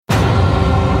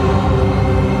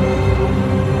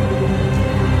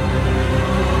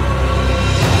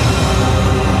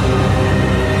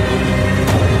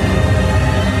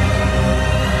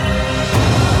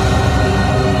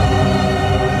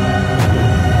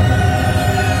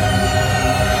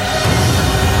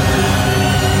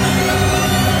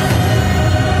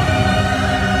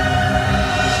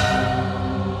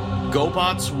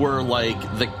GoBots were like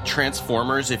the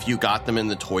Transformers if you got them in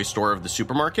the toy store of the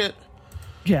supermarket.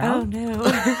 Yeah. Oh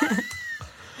no.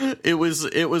 It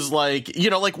was like, you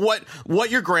know, like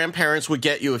what your grandparents would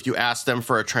get you if you asked them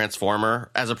for a Transformer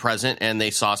as a present and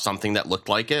they saw something that looked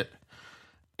like it.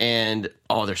 And,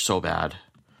 oh, they're so bad.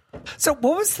 So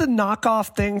what was the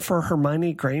knockoff thing for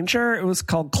Hermione Granger? It was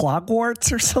called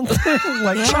Clogwarts or something?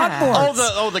 Like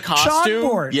Chalkboarts. The costume?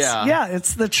 Chalkboarts. Yeah. Yeah,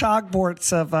 it's the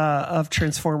Chalkboarts of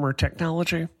Transformer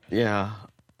technology. Yeah.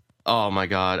 Oh, my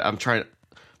God. I'm trying to...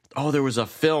 Oh, there was a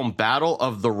film, Battle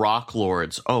of the Rock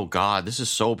Lords. Oh, God, this is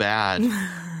so bad.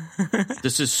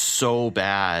 This is so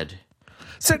bad.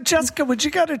 So, Jessica, would you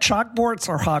go to Chalkboarts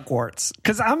or Hogwarts?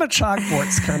 Because I'm a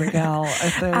Chalkboarts kind of gal, I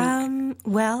think.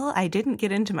 Well, I didn't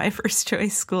get into my first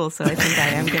choice school, so I think I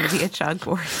am going to be at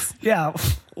Chalkboarts. Yeah,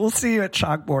 we'll see you at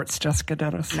Chalkboarts, Jessica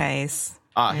Dennis. Nice.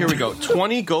 Here we go.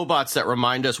 20 GoBots that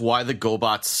remind us why the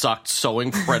GoBots sucked so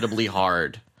incredibly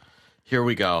hard. Here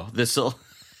we go. This is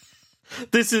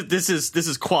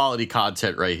quality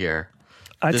content right here.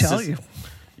 I tell you.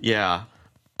 Yeah.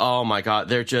 Oh my God.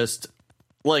 They're just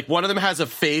like, one of them has a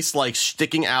face like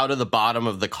sticking out of the bottom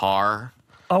of the car.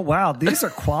 Oh, wow. These are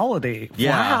quality.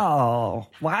 Yeah.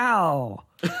 Wow.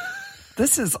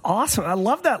 This is awesome. I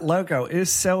love that logo. It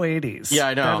is so 80s. Yeah,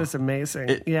 I know. That is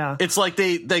amazing. Yeah. It's like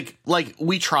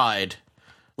we tried.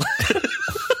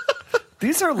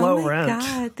 These are low rent.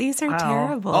 God, these are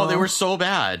terrible. Oh, they were so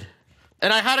bad.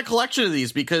 And I had a collection of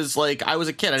these because, like, I was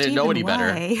a kid. I didn't know any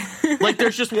better. Like,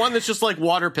 there's just one that's just like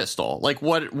Water Pistol. Like,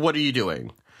 what are you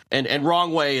doing? And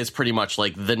Wrong Way is pretty much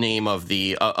like the name of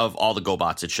the of all the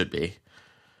GoBots it should be.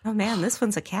 Oh man, this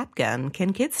one's a cap gun.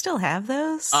 Can kids still have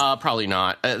those? Probably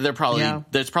not. They're probably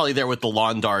That's probably there with the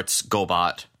lawn darts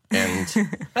GoBot. And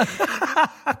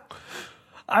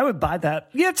I would buy that.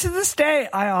 Yeah, to this day,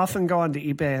 I often go onto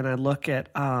eBay and I look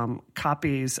at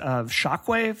copies of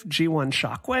Shockwave, G1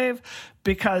 Shockwave,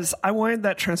 because I wanted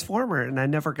that Transformer and I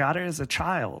never got it as a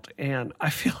child. And I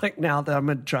feel like now that I'm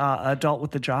an adult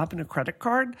with a job and a credit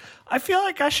card, I feel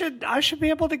like I should be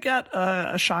able to get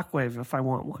a Shockwave if I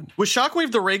want one. Was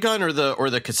Shockwave the ray gun or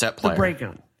the cassette player? The ray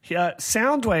gun. Yeah,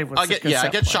 Soundwave was the cassette I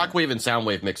get player. Shockwave and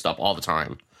Soundwave mixed up all the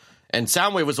time. And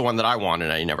Soundwave was the one that I wanted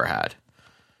and I never had.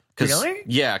 Really?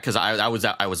 Yeah, because I was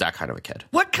that kind of a kid.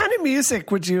 What kind of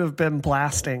music would you have been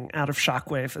blasting out of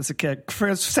Shockwave as a kid? For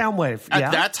Soundwave,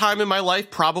 At that time in my life,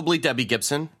 probably Debbie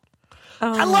Gibson.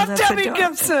 Oh, I love that's Debbie adorable.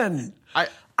 Gibson.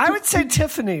 I would say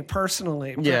Tiffany,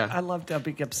 personally. But Yeah. I love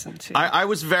Debbie Gibson, too. I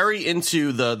was very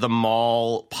into the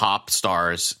mall pop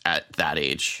stars at that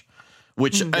age.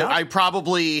 Which I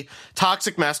probably,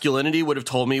 Toxic Masculinity would have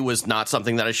told me was not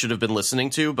something that I should have been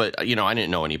listening to, but, you know, I didn't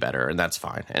know any better, and that's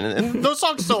fine. And those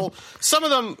songs still, some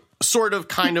of them sort of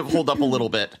kind of hold up a little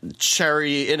bit.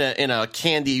 Cherry in a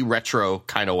candy retro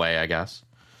kind of way, I guess.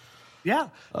 Yeah.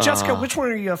 Jessica, which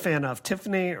one are you a fan of,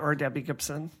 Tiffany or Debbie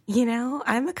Gibson? You know,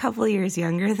 I'm a couple years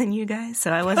younger than you guys,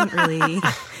 so I wasn't really...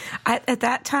 at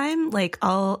that time, like,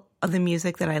 all of the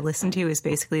music that I listened to is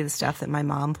basically the stuff that my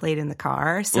mom played in the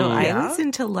car. So I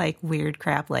listened to, like, weird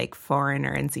crap like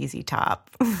Foreigner and ZZ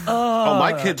Top. Oh,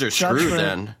 my kids are screwed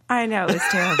then. I know, it was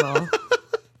terrible.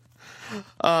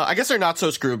 I guess they're not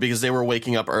so screwed because they were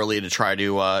waking up early to try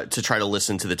to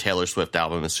listen to the Taylor Swift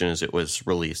album as soon as it was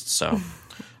released. So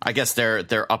I guess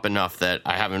they're up enough that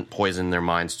I haven't poisoned their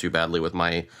minds too badly with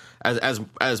my,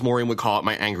 as Maureen would call it,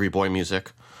 my angry boy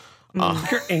music.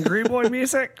 Your angry boy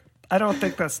music? I don't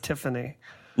think that's Tiffany.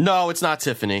 No, it's not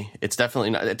Tiffany. It's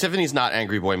definitely not. Tiffany's not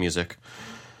angry boy music.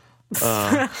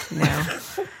 No.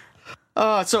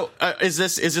 So is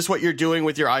this what you're doing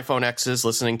with your iPhone X's?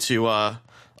 Listening to?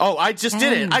 I just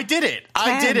did it. I did it.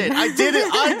 I did it. I did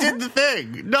it. I did the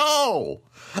thing. No,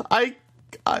 I.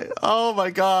 Oh my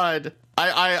God.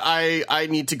 I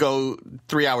need to go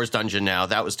 3 hours dungeon now.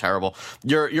 That was terrible.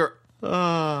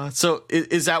 So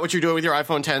is that what you're doing with your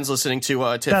iPhone 10s, listening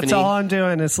to Tiffany? That's all I'm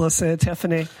doing is listening to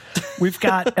Tiffany. We've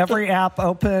got every app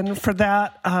open for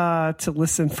that to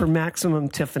listen for maximum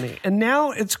Tiffany. And now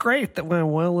it's great that when I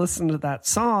want to listen to that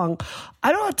song,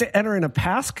 I don't have to enter in a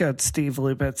passcode, Steve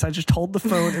Lubitz. I just hold the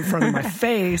phone in front of my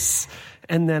face,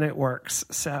 and then it works.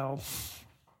 So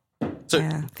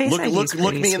Yeah.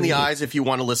 Look me in the eyes if you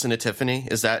want to listen to Tiffany.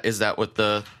 Is that what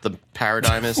the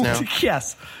paradigm is now?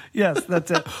 Yes,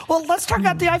 that's it. Well, let's talk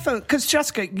about the iPhone, because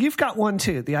Jessica, you've got one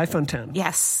too, the iPhone 10.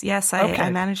 Yes. I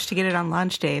managed to get it on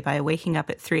launch day by waking up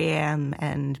at 3 a.m.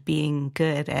 and being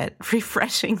good at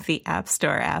refreshing the App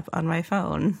Store app on my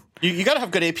phone. You got to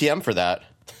have good APM for that.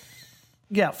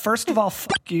 Yeah, first of all,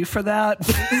 fuck you for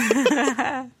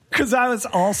that. because I was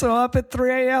also up at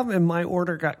 3 a.m. and my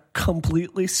order got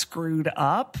completely screwed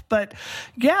up. But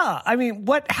yeah, I mean,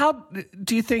 how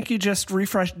do you think you just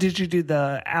refreshed? Did you do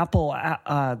the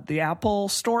Apple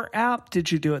Store app?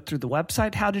 Did you do it through the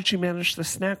website? How did you manage to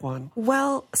snag one?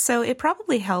 Well, so it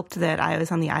probably helped that I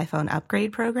was on the iPhone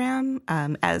upgrade program,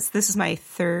 as this is my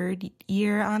third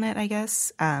year on it, I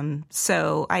guess.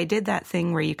 So I did that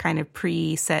thing where you kind of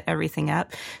preset everything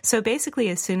up. So basically,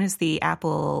 as soon as the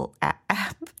Apple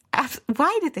app,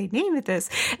 why did they name it this?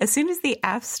 As soon as the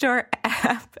App Store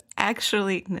app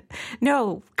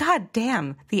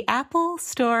the Apple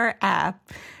Store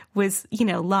app was,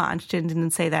 launched, and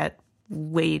didn't say that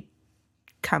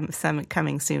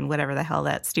coming soon, whatever the hell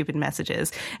that stupid message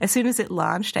is. As soon as it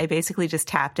launched, I basically just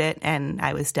tapped it and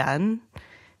I was done.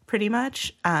 Pretty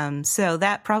much. So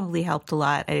that probably helped a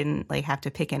lot. I didn't have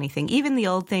to pick anything. Even the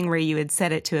old thing where you would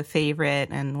set it to a favorite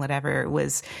and whatever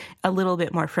was a little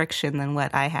bit more friction than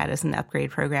what I had as an upgrade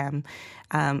program.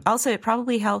 Also, it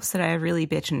probably helps that I have really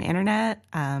bitchin' internet.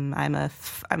 I'm a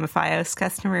Fios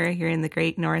customer here in the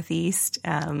Great Northeast.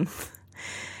 I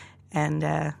don't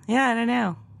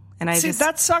know. And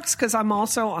that sucks because I'm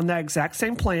also on the exact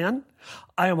same plan.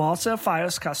 I am also a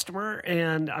Fios customer,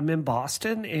 and I'm in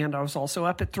Boston, and I was also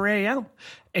up at 3 a.m.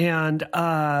 And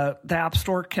the App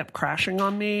Store kept crashing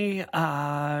on me.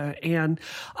 And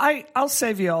I'll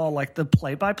save you all the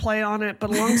play-by-play on it. But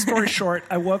long story short,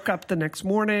 I woke up the next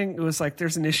morning. It was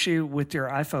there's an issue with your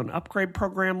iPhone upgrade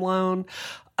program loan.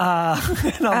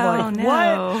 And I'm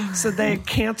what? So they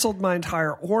canceled my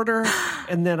entire order,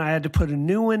 and then I had to put a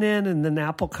new one in, and then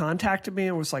Apple contacted me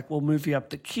and was like, we'll move you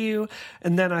up the queue.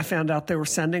 And then I found out they were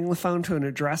sending the phone to an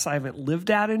address I haven't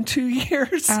lived at in 2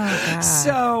 years. Oh,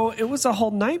 so it was a whole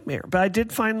nightmare. But I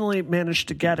did finally manage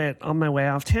to get it on my way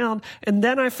out of town. And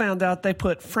then I found out they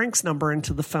put Frank's number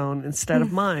into the phone instead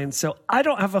of mine. So I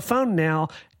don't have a phone now.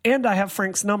 And I have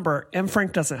Frank's number, and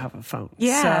Frank doesn't have a phone.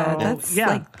 Yeah, that's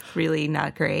really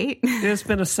not great. It's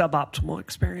been a suboptimal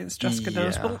experience, Jessica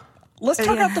knows. But let's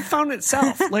talk about the phone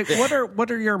itself.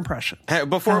 What are your impressions? Hey,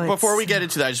 before we get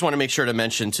into that, I just want to make sure to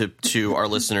mention to our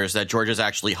listeners that Georgia's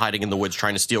actually hiding in the woods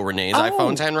trying to steal Renee's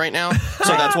iPhone 10 right now.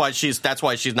 So that's why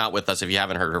she's not with us if you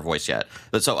haven't heard her voice yet.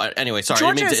 But so anyway, sorry,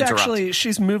 I didn't mean to interrupt.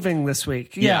 She's moving this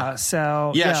week. Yeah.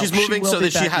 So she's moving so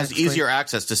that she has easier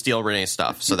access to steal Renee's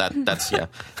stuff. So that's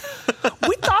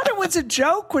We thought it was a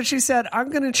joke when she said, I'm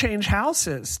going to change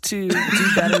houses to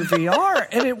do better VR.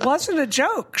 And it wasn't a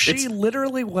joke. She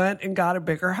literally went and got a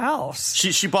bigger house.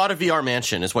 She bought a VR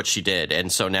mansion is what she did.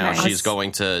 And so now she's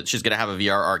going to have a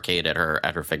VR arcade at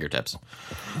her fingertips.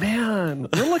 Man,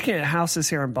 we're looking at houses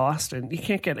here in Boston. You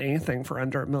can't get anything for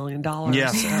under $1 million. Yeah,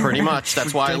 so. Pretty much.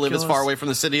 That's why I live as far away from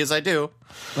the city as I do.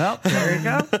 Well, there you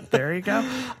go. There you go.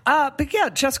 But yeah,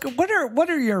 Jessica, what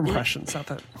are your impressions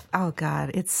of it? Oh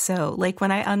God, it's so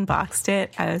when I unboxed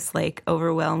it, I was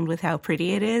overwhelmed with how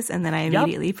pretty it is, and then I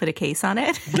immediately put a case on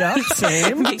it. Yep,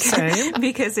 same.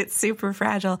 Because it's super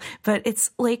fragile. But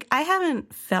it's I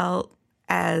haven't felt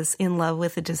as in love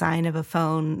with the design of a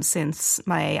phone since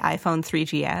my iPhone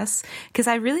 3GS, because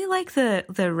I really like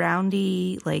the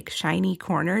roundy, shiny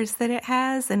corners that it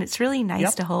has, and it's really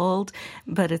nice to hold,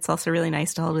 but it's also really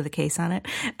nice to hold with a case on it,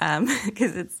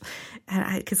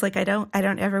 because I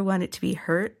don't ever want it to be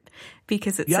hurt,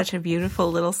 because it's such a beautiful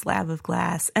little slab of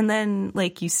glass. And then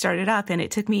you start it up, and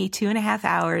it took me 2.5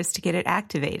 hours to get it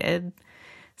activated,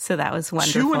 so that was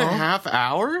wonderful. 2.5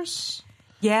 hours?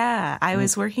 Yeah, I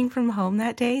was working from home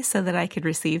that day so that I could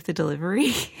receive the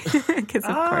delivery, because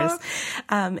of course.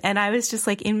 And I was just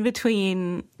in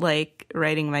between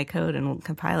writing my code and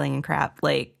compiling and crap.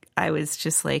 I was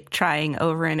just trying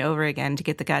over and over again to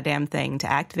get the goddamn thing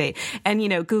to activate, and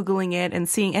Googling it and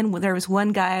seeing. And there was one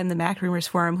guy on the Mac Rumors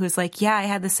forum who's yeah, I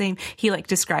had the same. He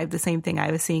described the same thing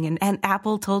I was seeing, and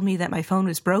Apple told me that my phone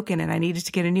was broken and I needed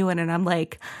to get a new one, and I'm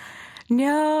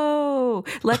no.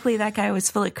 Luckily, that guy was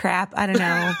full of crap. I don't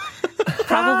know.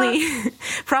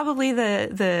 Probably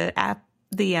the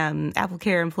Apple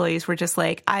Care employees were just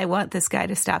I want this guy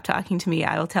to stop talking to me.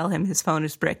 I will tell him his phone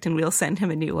is bricked, and we'll send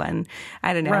him a new one.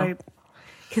 I don't know. Right.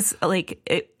 Because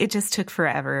it just took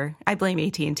forever. I blame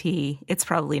AT&T. It's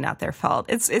probably not their fault.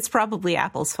 It's probably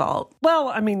Apple's fault. Well,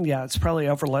 I mean, yeah, it's probably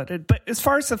overloaded. But as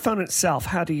far as the phone itself,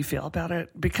 how do you feel about it?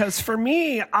 Because for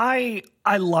me, I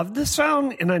love this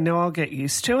phone, and I know I'll get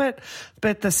used to it.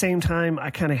 But at the same time, I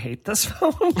kind of hate this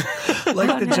phone.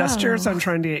 Gestures I'm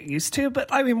trying to get used to.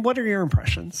 But I mean, what are your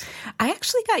impressions? I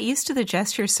actually got used to the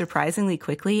gestures surprisingly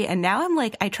quickly. And now I'm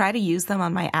I try to use them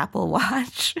on my Apple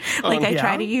Watch. I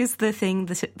try to use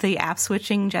the app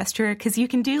switching gesture, because you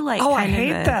can do I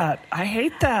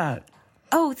hate that.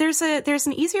 Oh, there's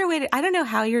an easier way to, I don't know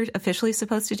how you're officially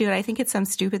supposed to do it. I think it's some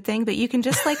stupid thing, but you can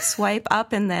just like swipe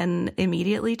up and then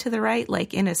immediately to the right,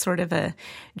 like in a sort of a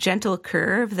gentle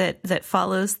curve that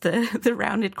follows the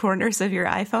rounded corners of your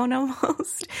iPhone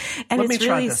almost. And it's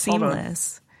really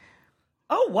seamless.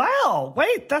 Oh, wow.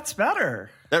 Wait, that's better.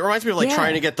 That reminds me of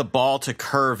trying to get the ball to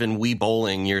curve in Wii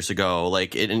Bowling years ago.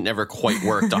 Like it never quite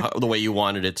worked the way you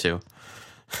wanted it to.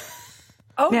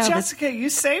 Oh, no, Jessica, you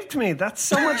saved me. That's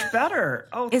so much better.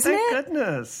 Oh, thank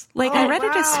goodness. Like, I read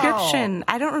a description.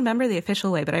 I don't remember the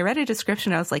official way, but I read a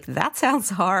description. I was like, that sounds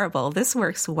horrible. This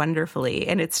works wonderfully.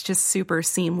 And it's just super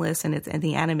seamless, and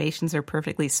the animations are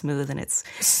perfectly smooth, and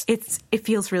it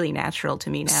feels really natural to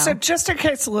me now. So just in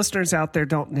case the listeners out there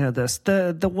don't know this,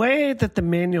 the way that the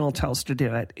manual tells to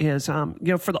do it is,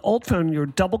 for the old phone, you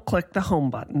would double click the home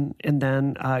button, and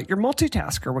then your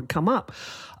multitasker would come up.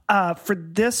 For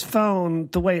this phone,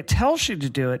 the way it tells you to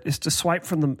do it is to swipe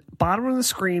from the bottom of the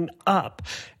screen up,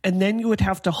 and then you would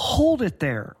have to hold it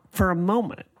there for a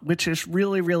moment, which is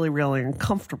really, really, really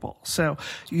uncomfortable. So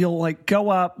you'll like go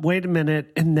up, wait a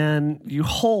minute, and then you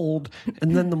hold,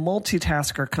 and then the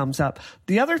multitasker comes up.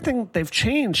 The other thing they've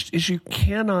changed is you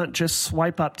cannot just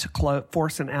swipe up to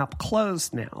force an app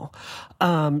closed now.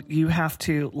 You have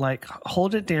to like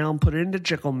hold it down, put it into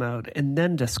jiggle mode, and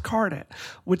then discard it,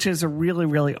 which is a really,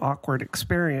 really awkward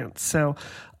experience. So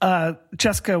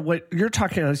Jessica, what you're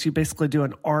talking about is you basically do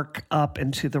an arc up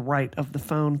and to the right of the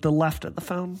phone, the left of the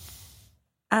phone.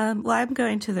 Well, I'm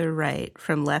going to the right,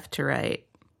 from left to right.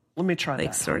 Let me try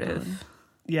that. Sort of.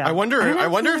 Yeah. I wonder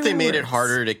if they made it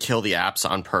harder to kill the apps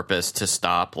on purpose to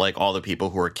stop like all the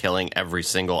people who are killing every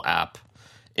single app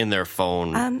in their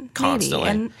phone constantly.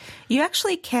 Maybe. And you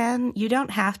actually you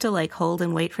don't have to like hold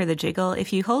and wait for the jiggle.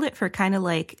 If you hold it for kind of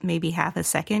like maybe half a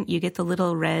second, you get the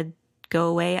little red go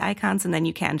away icons, and then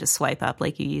you can just swipe up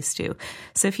like you used to.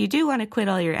 So if you do want to quit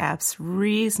all your apps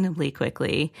reasonably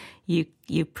quickly,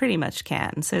 you pretty much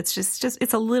can. So it's just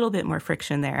it's a little bit more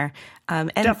friction there.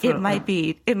 And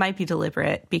Definitely. it might be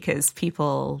deliberate because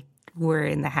people were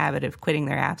in the habit of quitting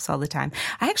their apps all the time.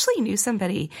 I actually knew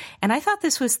somebody, and I thought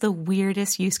this was the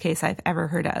weirdest use case I've ever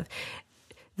heard of.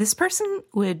 This person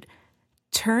would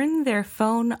turn their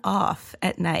phone off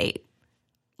at night.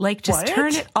 Like, just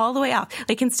turn it all the way off.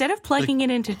 Like, instead of plugging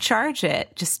it in to charge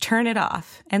it, just turn it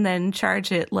off and then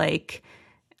charge it, like,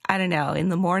 I don't know, in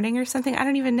the morning or something. I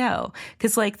don't even know.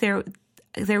 Because, like, there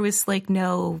was, like,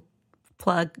 no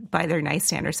plug by their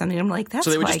nightstand or something. I'm like, that's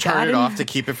why. So they would just turn it off to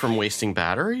keep it from wasting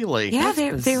battery? Like, yeah,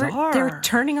 they were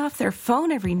turning off their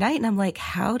phone every night. And I'm like,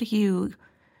 how do you...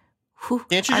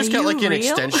 Can't you just get, like, an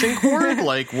extension cord?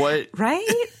 Like, what?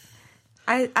 Right?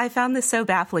 I found this so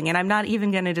baffling, and I'm not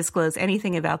even going to disclose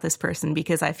anything about this person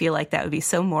because I feel like that would be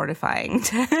so mortifying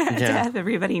to have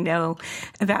everybody know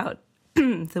about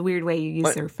the weird way you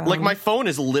use their phone. Like, my phone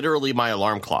is literally my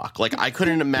alarm clock. Like, I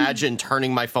couldn't imagine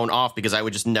turning my phone off because I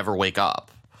would just never wake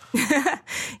up.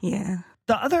 Yeah.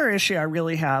 The other issue I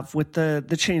really have with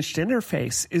the changed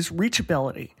interface is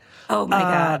reachability. Oh, my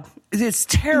God. It's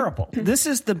terrible. This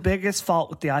is the biggest fault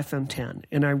with the iPhone 10,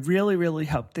 and I really, really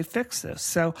hope they fix this.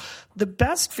 So the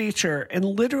best feature, and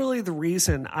literally the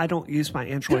reason I don't use my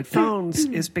Android phones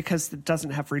is because it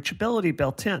doesn't have reachability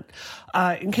built in.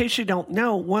 In case you don't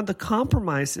know, one of the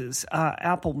compromises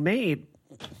Apple made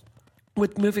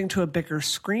with moving to a bigger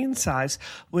screen size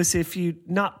was if you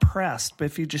not pressed, but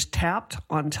if you just tapped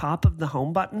on top of the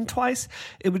home button twice,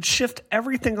 it would shift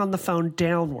everything on the phone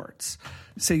downwards.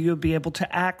 So you'll be able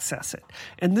to access it.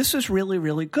 And this is really,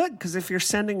 really good because if you're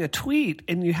sending a tweet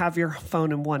and you have your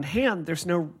phone in one hand, there's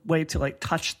no way to like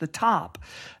touch the top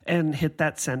and hit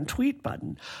that send tweet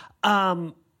button.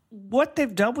 What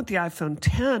they've done with the iPhone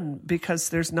 10, because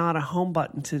there's not a home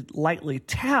button to lightly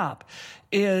tap,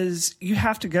 is you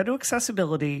have to go to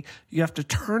accessibility, you have to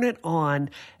turn it on,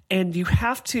 and you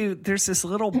have to, there's this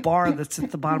little bar that's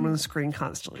at the bottom of the screen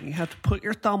constantly. You have to put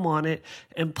your thumb on it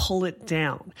and pull it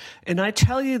down. And I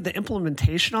tell you, the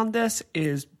implementation on this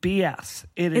is BS.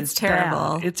 It's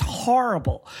terrible. Bad. It's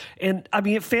horrible. And I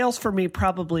mean, it fails for me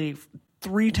probably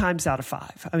 3 times out of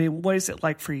 5. I mean, what is it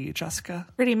like for you, Jessica?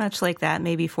 Pretty much like that,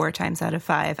 maybe 4 times out of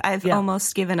 5. I've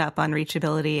almost given up on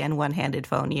reachability and one-handed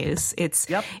phone use.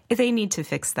 They need to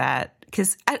fix that.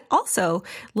 Because also,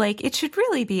 like, it should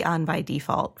really be on by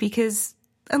default. Because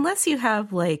unless you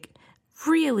have, like,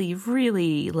 really,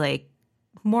 really, like,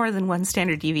 more than one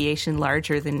standard deviation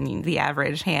larger than the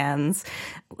average hands.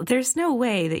 There's no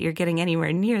way that you're getting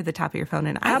anywhere near the top of your phone.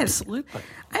 And Absolutely.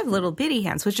 I have little bitty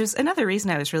hands, which is another reason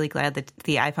I was really glad that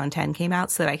the iPhone 10 came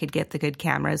out so that I could get the good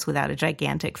cameras without a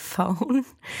gigantic phone.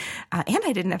 And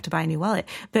I didn't have to buy a new wallet.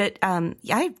 But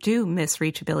I do miss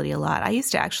reachability a lot. I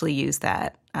used to actually use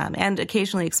that and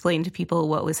occasionally explain to people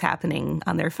what was happening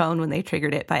on their phone when they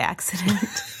triggered it by accident.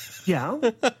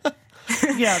 Yeah.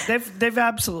 Yeah, they've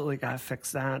absolutely got to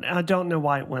fix that. I don't know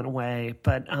why it went away,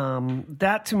 but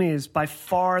that to me is by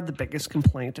far the biggest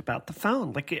complaint about the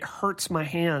phone. Like, it hurts my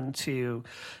hand to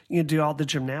do all the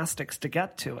gymnastics to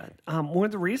get to it. One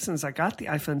of the reasons I got the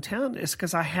iPhone 10 is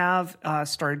because I have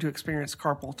started to experience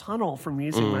carpal tunnel from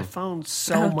using my phone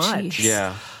so much. Geez.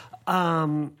 Yeah. I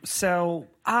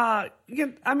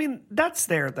mean, that's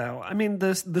there though. I mean,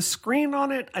 the screen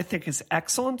on it I think is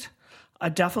excellent. I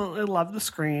definitely love the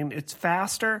screen. It's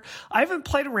faster. I haven't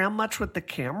played around much with the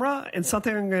camera, and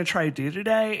something I'm going to try to do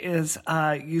today is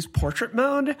use portrait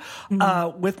mode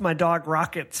with my dog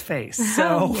Rocket's face.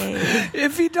 So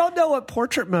if you don't know what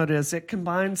portrait mode is, it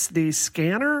combines the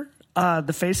scanner,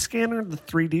 the face scanner, the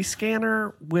 3D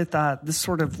scanner with this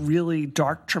sort of really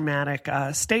dark, dramatic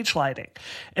stage lighting.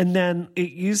 And then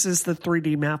it uses the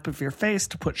 3D map of your face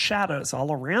to put shadows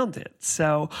all around it.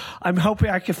 So I'm hoping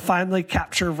I can finally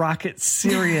capture Rocket's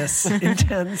serious,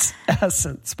 intense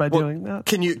essence by doing that.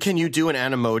 Can you do an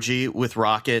Animoji with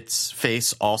Rocket's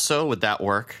face also? Would that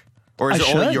work? Or is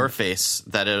it only your face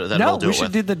that it'll do it with? No, we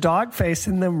should do the dog face,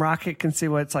 and then Rocket can see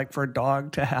what it's like for a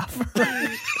dog to have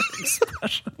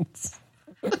expressions.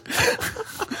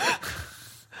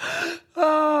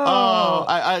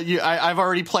 I've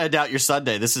already planned out your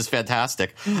Sunday. This is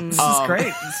fantastic. This is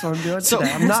great. That's what I'm doing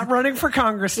today. I'm not running for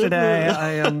Congress today.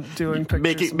 I am doing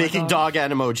pictures making dog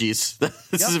Animojis.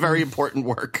 This is very important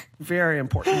work. Very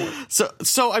important work.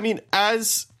 So I mean,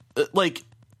 as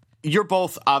you're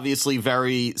both obviously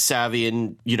very savvy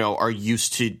and, are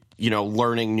used to,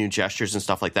 learning new gestures and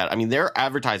stuff like that. I mean, they're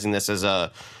advertising this as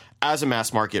a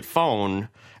mass market phone,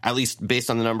 at least based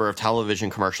on the number of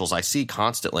television commercials I see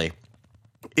constantly.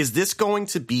 Is this going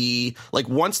to be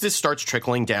once this starts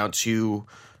trickling down to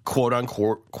quote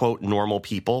unquote quote normal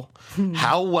people,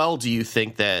 how well do you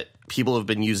think that people who have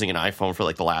been using an iPhone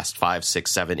for the last 5, 6,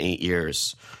 7, 8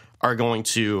 years are going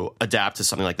to adapt to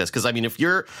something like this? Because I mean,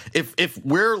 if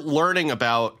we're learning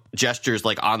about gestures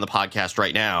on the podcast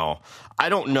right now, I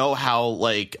don't know how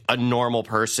a normal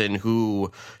person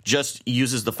who just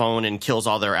uses the phone and kills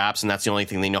all their apps and that's the only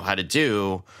thing they know how to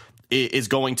do is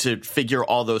going to figure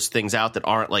all those things out that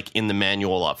aren't in the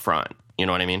manual up front. You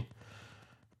know what I mean?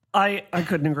 I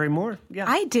couldn't agree more. Yeah,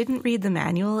 I didn't read the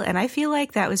manual, and I feel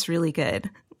like that was really good.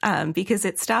 Because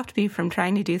it stopped me from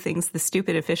trying to do things the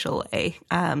stupid official way.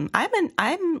 I'm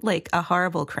a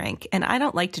horrible crank, and I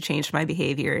don't like to change my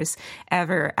behaviors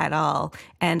ever at all.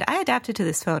 And I adapted to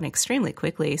this phone extremely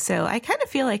quickly, so I kind of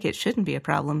feel like it shouldn't be a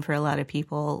problem for a lot of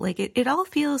people. It all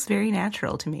feels very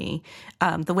natural to me,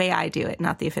 the way I do it,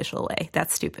 not the official way.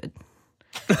 That's stupid.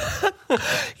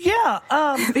 Yeah,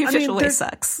 the official way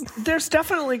sucks. There's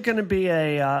definitely going to be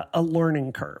a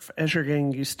learning curve as you're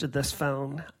getting used to this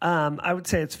phone. I would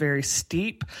say it's very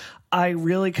steep. I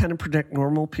really kind of predict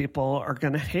normal people are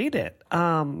going to hate it.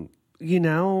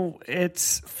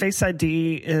 It's Face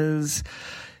ID is.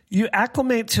 You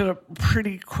acclimate to it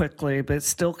pretty quickly, but it's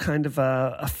still kind of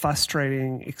a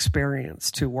frustrating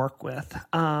experience to work with.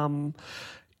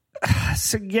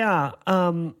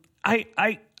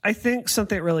 I think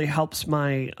something that really helps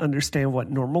my understand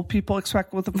what normal people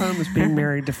expect with the phone is being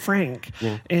married to Frank.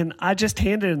 Yeah. And I just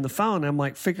handed him the phone. I'm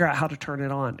like, figure out how to turn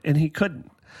it on. And he couldn't.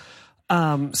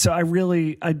 So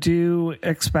I do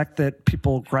expect that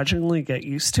people grudgingly get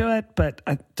used to it, but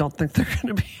I don't think they're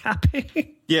going to be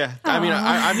happy. Yeah. I mean,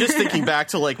 I'm just thinking back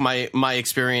to my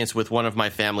experience with one of my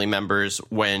family members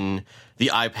when the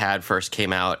iPad first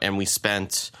came out, and we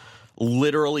spent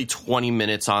literally 20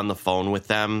 minutes on the phone with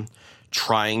them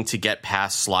trying to get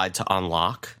past slide to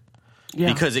unlock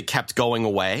because it kept going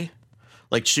away.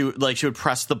 She would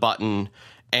press the button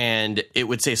and it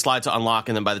would say slide to unlock,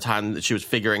 and then by the time that she was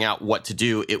figuring out what to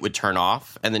do, it would turn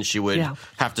off, and then she would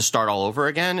have to start all over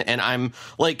again. And I'm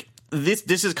like, this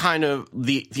is kind of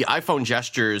the iPhone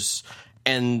gestures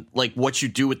and what you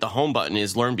do with the home button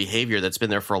is learned behavior that's been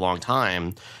there for a long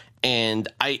time. And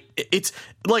I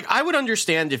would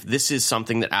understand if this is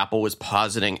something that Apple was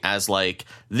positing as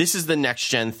this is the next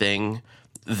gen thing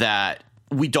that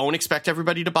we don't expect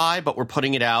everybody to buy, but we're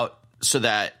putting it out so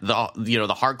that the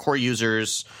hardcore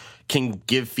users can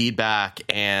give feedback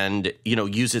and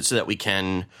use it so that we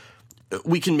can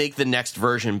make the next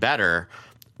version better.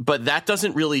 But that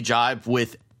doesn't really jive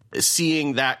with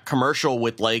seeing that commercial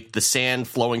with like the sand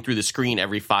flowing through the screen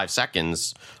every 5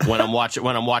 seconds when I'm watching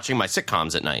my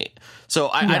sitcoms at night. So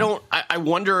I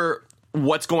wonder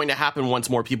what's going to happen once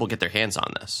more people get their hands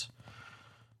on this.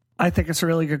 I think it's a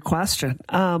really good question.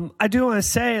 I do want to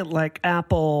say, like,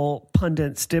 Apple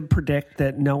pundits did predict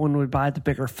that no one would buy the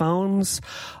bigger phones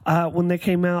when they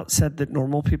came out, said that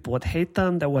normal people would hate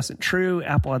them. That wasn't true.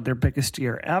 Apple had their biggest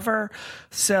year ever.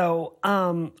 So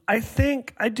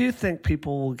I do think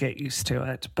people will get used to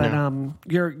it. But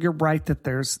you're right that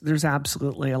there's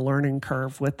absolutely a learning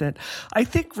curve with it. I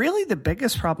think really the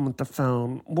biggest problem with the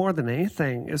phone, more than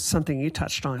anything, is something you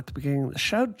touched on at the beginning of the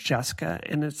show, Jessica,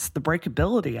 and it's the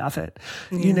breakability of it.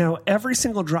 You know, every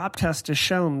single drop test has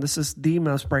shown this is the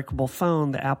most breakable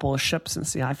phone that Apple has shipped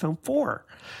since the iPhone 4.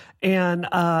 And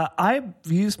I've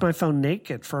used my phone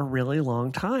naked for a really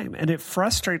long time, and it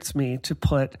frustrates me to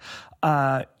put,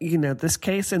 this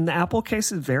case. And the Apple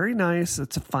case is very nice.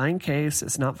 It's a fine case.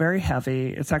 It's not very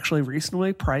heavy. It's actually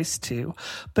reasonably priced too.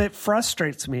 But it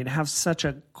frustrates me to have such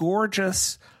a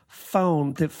gorgeous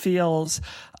phone that feels.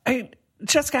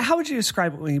 Jessica, how would you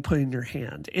describe it when you put it in your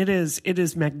hand? It is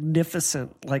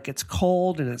magnificent. Like, it's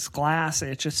cold and it's glass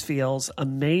and it just feels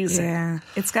amazing. Yeah.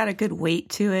 It's got a good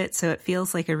weight to it, so it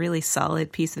feels like a really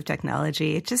solid piece of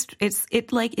technology.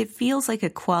 It feels like a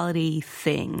quality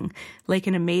thing, like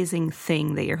an amazing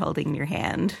thing that you're holding in your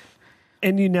hand.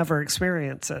 And you never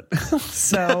experience it.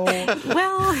 So,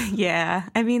 well, yeah.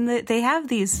 I mean, they have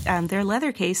these, their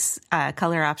leather case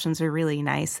color options are really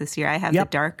nice this year. I have the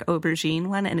dark aubergine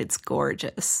one, and it's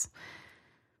gorgeous.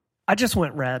 I just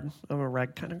went red. I'm a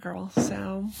red kind of girl.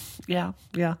 So, yeah.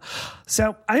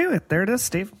 So, anyway, there it is,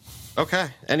 Steve. Okay.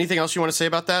 Anything else you want to say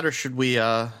about that, or should we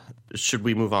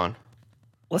move on?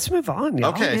 Let's move on. Y'all.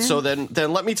 Okay, so then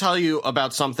let me tell you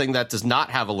about something that does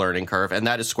not have a learning curve, and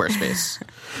that is Squarespace.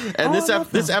 And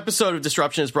this episode of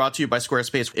Disruption is brought to you by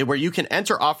Squarespace, where you can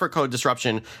enter offer code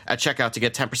Disruption at checkout to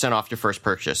get 10% off your first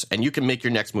purchase. And you can make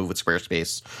your next move with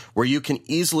Squarespace, where you can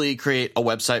easily create a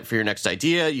website for your next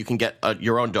idea. You can get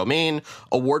your own domain,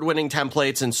 award-winning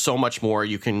templates, and so much more.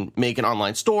 You can make an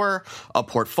online store, a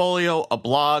portfolio, a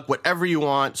blog, whatever you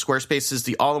want. Squarespace is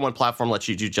the all-in-one platform that lets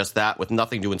you do just that with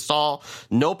nothing to install.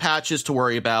 No patches to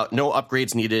worry about, no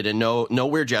upgrades needed, and no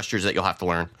weird gestures that you'll have to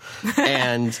learn.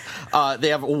 And they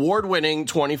have award-winning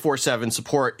 24/7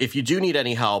 support if you do need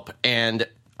any help. And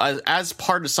as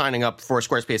part of signing up for a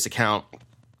Squarespace account,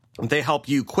 they help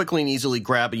you quickly and easily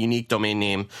grab a unique domain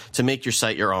name to make your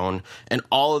site your own. And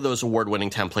all of those award-winning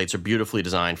templates are beautifully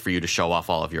designed for you to show off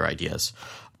all of your ideas.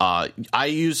 I've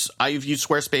used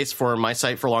Squarespace for my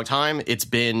site for a long time. It's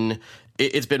been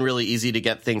really easy to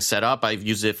get things set up. I've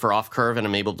used it for Off Curve, and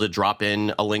I'm able to drop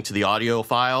in a link to the audio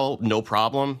file, no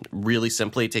problem. Really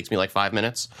simply, it takes me like 5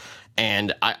 minutes.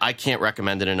 And I can't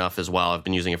recommend it enough as well. I've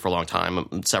been using it for a long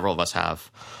time. Several of us have.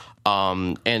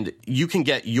 And you can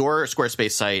get your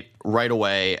Squarespace site right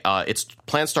away. Its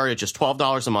plans start at just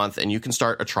 $12 a month, and you can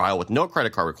start a trial with no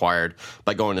credit card required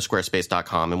by going to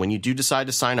squarespace.com. And when you do decide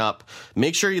to sign up,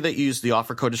 make sure that you use the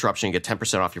offer code Disruption and get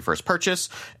 10% off your first purchase,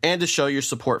 and to show your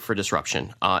support for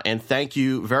Disruption. And thank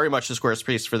you very much to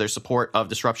Squarespace for their support of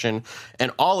Disruption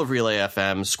and all of Relay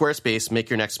FM. Squarespace, make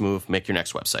your next move, make your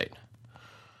next website.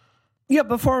 Yeah,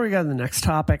 before we go to the next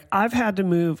topic, I've had to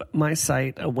move my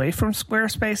site away from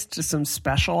Squarespace to some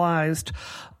specialized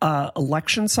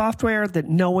election software that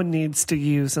no one needs to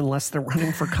use unless they're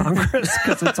running for Congress,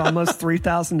 because it's almost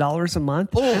 $3,000 a month.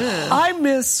 I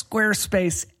miss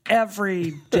Squarespace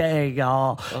every day,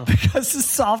 y'all, because the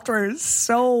software is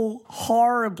so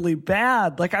horribly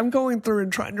bad. Like, I'm going through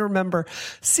and trying to remember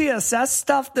CSS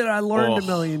stuff that I learned a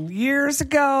million years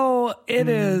ago. It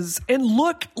is, and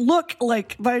look,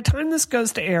 like, by the time this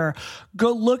goes to air,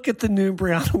 go look at the new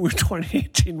Brianna Wu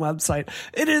 2018 website.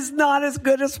 It is not as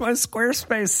good as my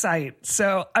Squarespace site.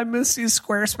 So I miss you,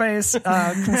 Squarespace.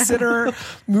 Consider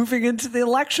moving into the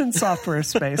election software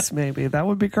space, maybe. That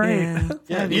would be great.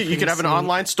 Yeah, you could have an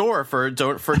online store for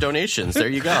donations. There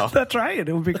you go. That's right.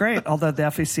 It would be great. Although the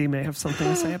FEC may have something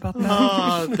to say about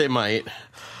that. They might.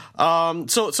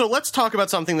 So let's talk about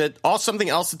something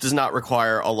else that does not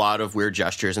require a lot of weird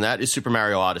gestures, and that is Super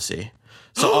Mario Odyssey.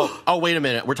 So, wait a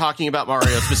minute. We're talking about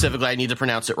Mario specifically. I need to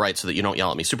pronounce it right so that you don't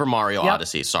yell at me. Super Mario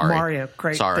Odyssey. Sorry, Mario.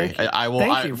 Great. Sorry. I will.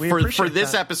 Thank you. For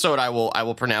this episode, I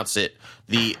will pronounce it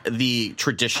the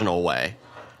traditional way.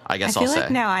 I guess I'll say. I feel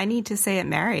like now I need to say it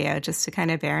Mario just to kind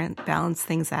of balance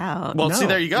things out. Well, see,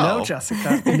 there you go. No,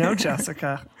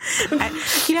 Jessica.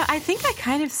 I think I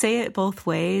kind of say it both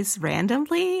ways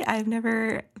randomly. I've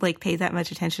never paid that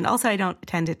much attention. Also, I don't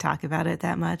tend to talk about it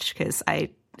that much because I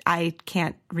I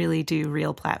can't really do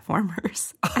real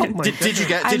platformers.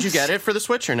 Did you get it for the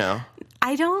Switch or no?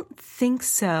 I don't think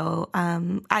so.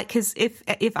 Because if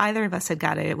either of us had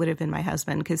got it, it would have been my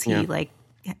husband, because he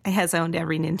has owned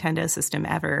every Nintendo system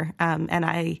ever, and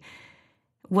I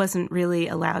wasn't really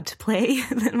allowed to play.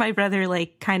 My brother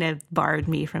kind of barred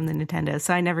me from the Nintendo,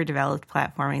 so I never developed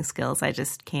platforming skills. I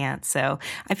just can't. So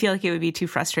I feel like it would be too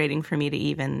frustrating for me to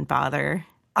even bother.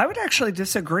 I would actually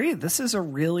disagree. This is a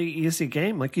really easy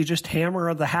game. Like, you just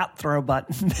hammer the hat throw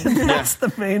button, and that's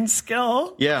the main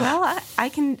skill. Yeah. Well, I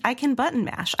can button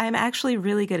mash. I'm actually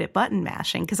really good at button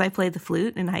mashing because I played the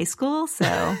flute in high school.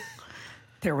 So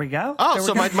there we go. Oh,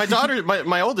 so my daughter,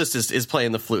 my oldest is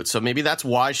playing the flute. So maybe that's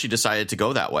why she decided to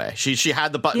go that way. She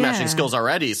had the button mashing skills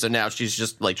already, so now she's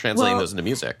just translating those into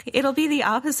music. It'll be the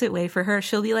opposite way for her.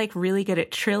 She'll be really good at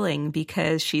trilling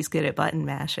because she's good at button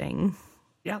mashing.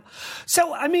 Yeah.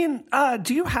 So, I mean,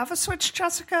 do you have a Switch,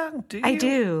 Jessica? Do you? I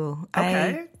do. Okay.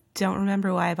 I don't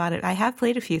remember why I bought it. I have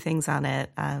played a few things on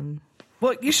it.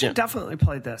 Well, you should definitely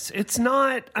play this. It's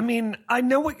not, I mean, I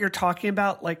know what you're talking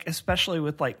about, especially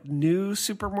with new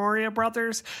Super Mario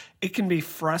Brothers. It can be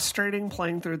frustrating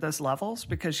playing through those levels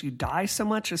because you die so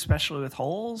much, especially with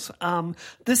holes.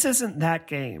 This isn't that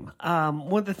game.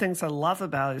 One of the things I love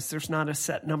about it is there's not a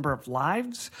set number of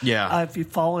lives. Yeah. If you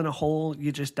fall in a hole,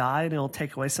 you just die, and it'll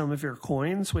take away some of your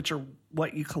coins, which are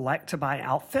what you collect to buy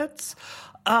outfits.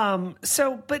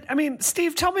 But I mean,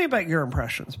 Steve, tell me about your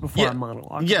impressions before I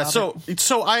monologue. Yeah, so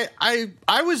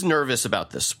I was nervous about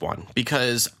this one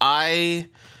because I'm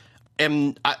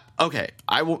not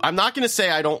going to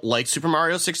say I don't like Super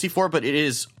Mario 64, but it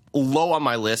is low on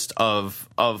my list of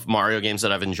Mario games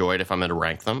that I've enjoyed if I'm going to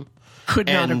rank them. Could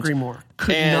not agree more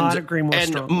strongly.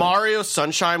 And Mario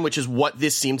Sunshine, which is what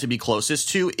this seemed to be closest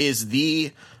to, is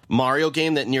the Mario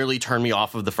game that nearly turned me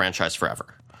off of the franchise forever.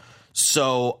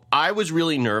 So I was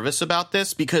really nervous about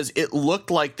this because it looked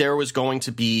like there was going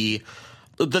to be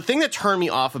the thing that turned me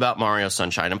off about Mario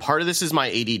Sunshine. And part of this is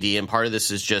my ADD and part of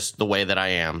this is just the way that I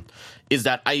am, is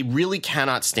that I really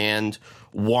cannot stand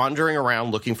wandering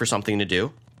around looking for something to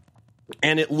do.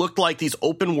 And it looked like these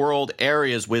open world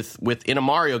areas within a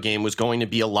Mario game was going to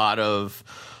be a lot of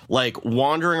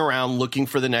wandering around looking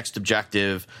for the next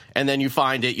objective, and then you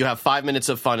find it, you have 5 minutes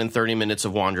of fun and 30 minutes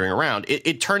of wandering around.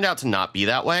 It turned out to not be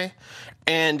that way.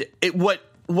 And what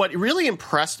really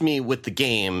impressed me with the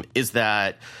game is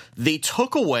that they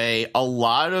took away a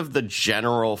lot of the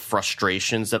general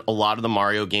frustrations that a lot of the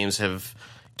Mario games have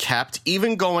kept,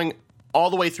 even going all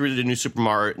the way through to the new Super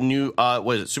Mario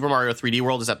 3D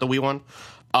World. Is that the Wii one?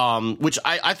 Which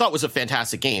I thought was a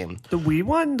fantastic game. The Wii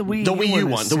one? The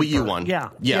Wii U one.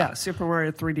 Yeah. Super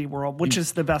Mario 3D World, which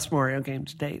is the best Mario game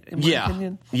to date, in my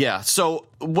opinion. Yeah. So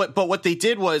what they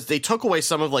did was they took away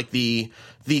some of the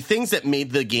things that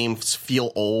made the games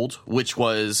feel old, which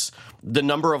was the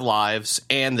number of lives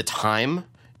and the time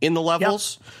in the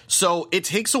levels. Yep. So it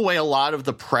takes away a lot of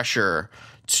the pressure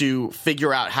to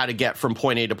figure out how to get from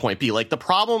point A to point B. The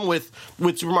problem with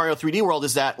Super Mario 3D World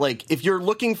is that, if you're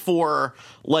looking for,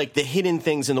 the hidden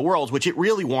things in the world, which it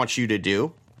really wants you to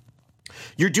do,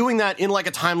 you're doing that in, a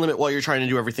time limit while you're trying to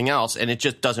do everything else, and it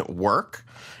just doesn't work.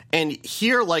 And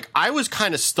here, I was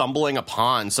kind of stumbling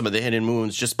upon some of the hidden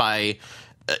moons just by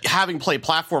having played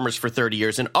platformers for 30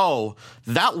 years, and,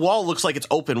 that wall looks like it's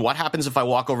open. What happens if I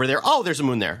walk over there? Oh, there's a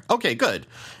moon there. Okay, good.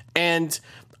 And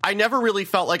I never really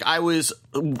felt like I was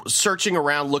searching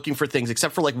around looking for things,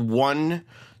 except for one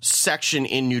section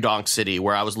in New Donk City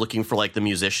where I was looking for the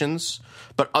musicians.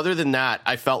 But other than that,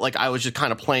 I felt like I was just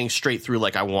kind of playing straight through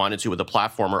like I wanted to with a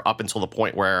platformer up until the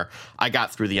point where I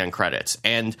got through the end credits.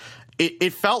 And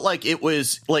it felt like it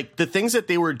was the things that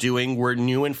they were doing were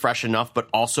new and fresh enough, but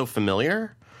also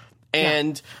familiar.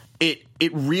 And it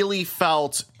really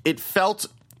felt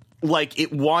like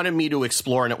it wanted me to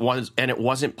explore, and it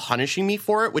wasn't punishing me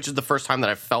for it, which is the first time that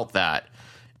I felt that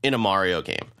in a Mario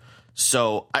game.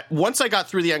 So once I got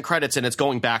through the end credits and it's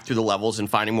going back through the levels and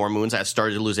finding more moons, I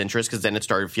started to lose interest because then it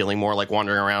started feeling more like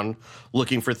wandering around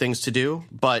looking for things to do.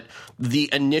 But the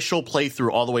initial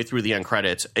playthrough all the way through the end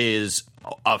credits is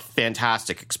a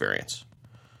fantastic experience.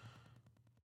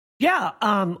 Yeah,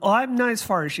 I'm not as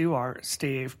far as you are,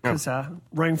 Steve, because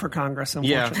running for Congress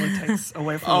unfortunately takes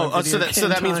away from. So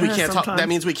that means we can't talk. That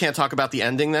means we can't talk about the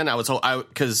ending. Then I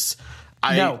please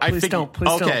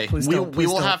don't. We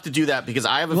will have to do that because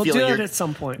I have a feeling we'll do it at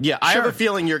some point. Yeah, I have a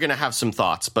feeling you're going to have some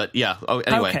thoughts, but yeah.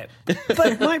 Anyway,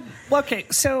 okay.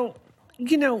 So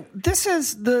this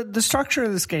is the structure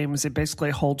of this game is it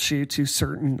basically holds you to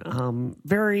certain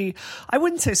very, I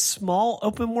wouldn't say small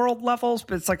open world levels,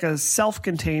 but it's like a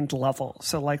self-contained level.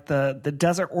 So like the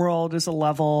desert world is a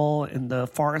level and the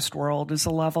forest world is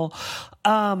a level.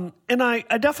 And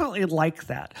I definitely like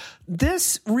that.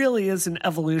 This really is an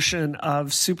evolution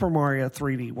of Super Mario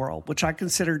 3D World, which I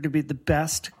consider to be the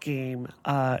best game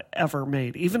ever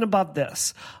made, even above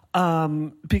this.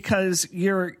 Because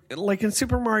you're like in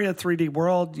Super Mario 3D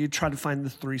World, you try to find the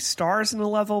 3 stars in a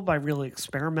level by really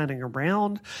experimenting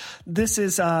around. This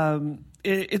is,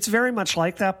 it's very much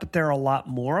like that, but there are a lot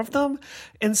more of them.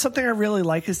 And something I really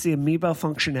like is the amiibo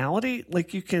functionality.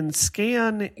 Like you can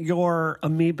scan your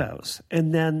amiibos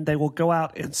and then they will go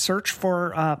out and search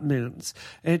for moons.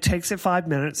 And it takes it 5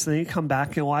 minutes. Then you come back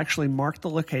and it will actually mark the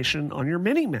location on your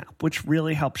mini map, which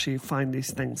really helps you find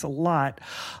these things a lot.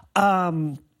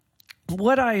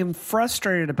 What I am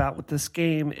frustrated about with this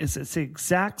game is it's the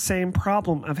exact same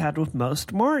problem I've had with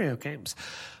most Mario games.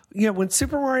 When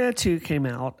Super Mario 2 came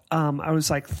out, I was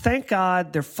like, thank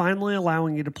God they're finally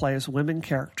allowing you to play as women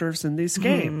characters in these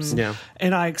games. Yeah.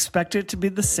 And I expect it to be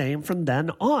the same from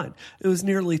then on. It was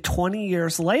nearly 20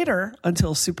 years later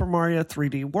until Super Mario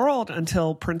 3D World,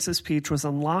 until Princess Peach was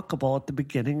unlockable at the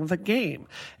beginning of the game.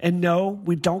 And no,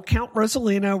 we don't count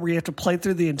Rosalina, where you have to play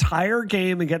through the entire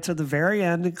game and get to the very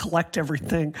end and collect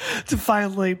everything to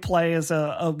finally play as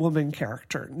a woman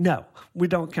character. No, we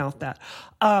don't count that.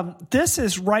 This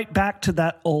is right back to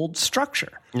that old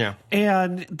structure. Yeah.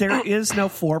 And there is no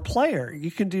 4-player.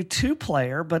 You can do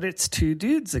 2-player, but it's 2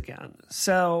 dudes again.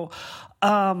 So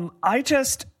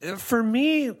for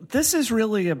me, this is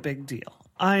really a big deal.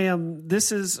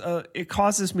 It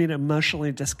causes me to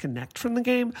emotionally disconnect from the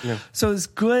game. Yeah. So as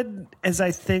good as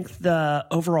I think the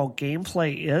overall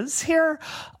gameplay is here,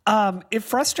 it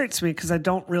frustrates me because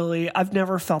I've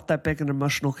never felt that big an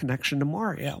emotional connection to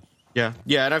Mario. Yeah,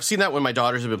 and I've seen that when my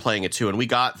daughters have been playing it too. And we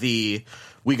got the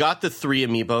 3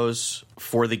 amiibos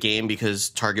for the game because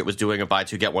Target was doing a buy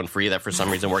 2 get 1 free that for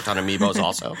some reason worked on amiibos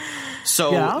also.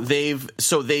 So yeah.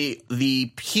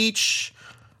 the Peach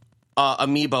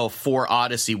amiibo for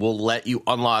Odyssey will let you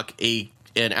unlock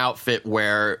an outfit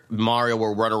where Mario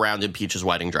will run around in Peach's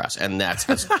wedding dress, and that's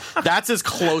as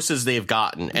close as they've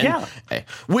gotten. And,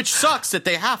 which sucks that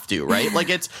they have to, right? Like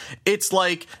it's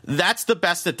like that's the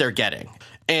best that they're getting.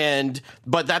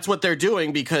 But that's what they're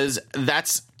doing because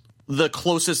that's the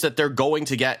closest that they're going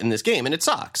to get in this game, and it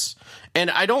sucks.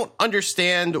 And I don't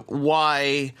understand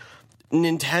why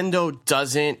Nintendo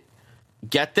doesn't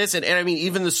get this. And I mean,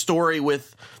 even the story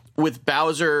with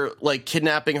Bowser like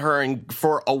kidnapping her and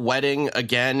for a wedding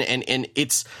again, and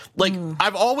it's like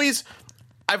I've always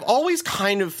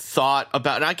kind of thought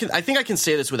about, and I think I can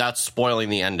say this without spoiling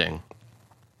the ending.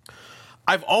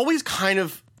 I've always kind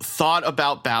of thought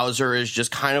about Bowser as just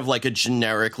kind of like a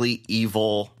generically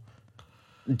evil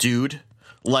dude.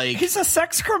 Like he's a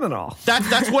sex criminal.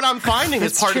 That's what I'm finding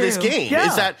as part of this game.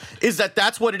 Yeah. Is that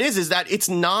that's what it is. Is that it's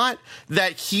not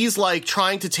that he's like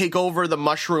trying to take over the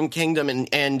Mushroom Kingdom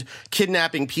and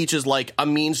kidnapping Peach is like a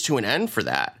means to an end for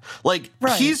that. Like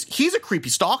he's a creepy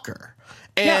stalker.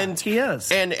 And he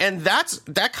is. And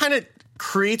that kind of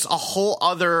creates a whole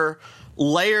other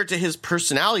layer to his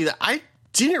personality that I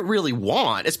didn't really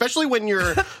want, especially when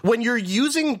you're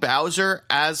using Bowser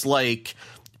as like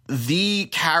the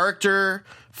character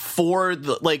for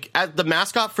the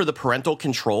mascot for the parental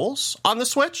controls on the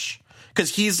Switch,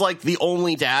 because he's like the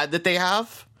only dad that they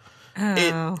have.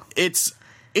 Oh. It's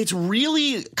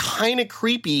really kind of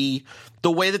creepy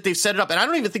the way that they've set it up, and I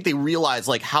don't even think they realize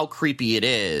like how creepy it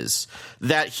is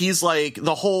that he's like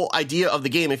the whole idea of the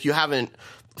game. If you haven't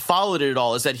followed it at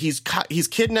all, is that he's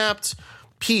kidnapped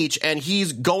Peach and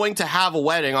he's going to have a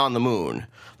wedding on the moon,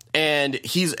 and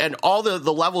all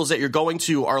the levels that you're going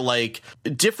to are like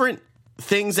different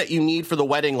things that you need for the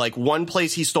wedding. Like one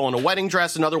place he's stolen a wedding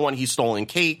dress, another one he's stolen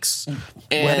cakes,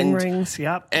 and wedding rings.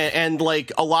 Yep, and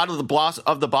like a lot of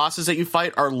the bosses that you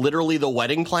fight are literally the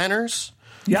wedding planners.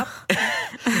 Yep. But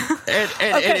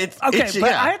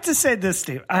I have to say this,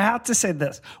 Steve. I have to say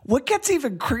this. What gets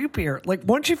even creepier, like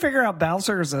once you figure out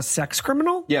Bowser is a sex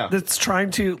criminal that's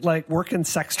trying to like work in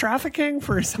sex trafficking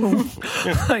for his own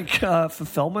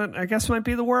fulfillment, I guess might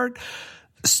be the word.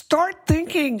 Start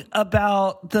thinking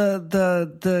about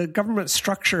the government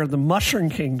structure of the Mushroom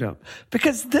Kingdom,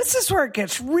 because this is where it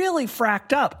gets really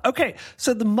fracked up. Okay,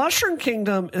 so the Mushroom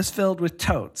Kingdom is filled with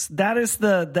toads. That is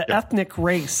the ethnic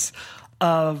race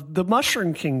of the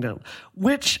Mushroom Kingdom,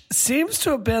 which seems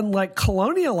to have been like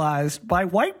colonialized by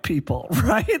white people,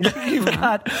 right? Like you've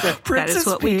got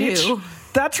Princess Peach.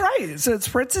 That's right. So it's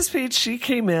Princess Peach. She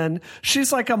came in.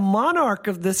 She's like a monarch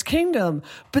of this kingdom.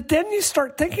 But then you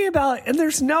start thinking about it, and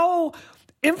there's no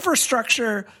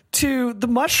infrastructure to the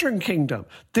Mushroom Kingdom.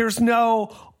 There's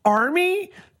no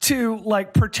army to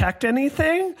like protect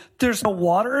anything. There's no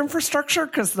water infrastructure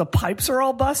because the pipes are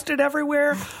all busted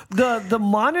everywhere. The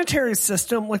monetary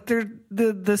system, like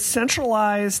the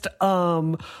centralized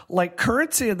like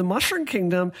currency of the Mushroom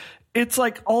Kingdom, it's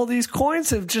like all these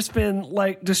coins have just been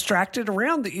like distracted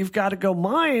around that you've got to go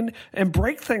mine and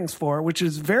break things for, which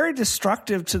is very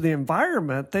destructive to the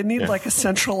environment. They need like a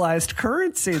centralized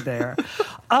currency there.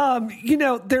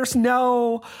 There's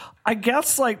no, I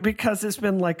guess like because it's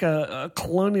been like a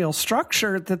colonial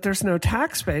structure that there's no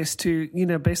tax base to,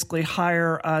 basically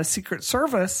hire a Secret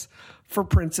Service for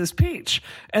Princess Peach.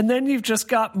 And then you've just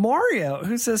got Mario,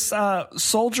 who's this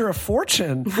soldier of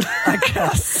fortune, I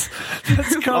guess,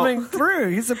 that's coming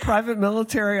through. He's a private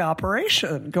military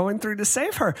operation going through to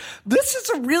save her. This is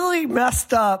a really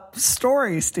messed up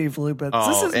story, Steve Lubitz.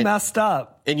 This is messed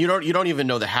up. And you don't even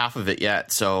know the half of it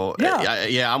yet. So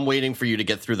I'm waiting for you to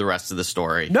get through the rest of the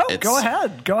story. No, go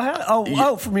ahead.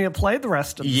 Oh, for me to play the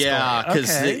rest of the story. Yeah, because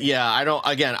I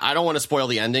don't want to spoil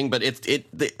the ending, but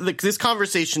this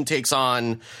conversation takes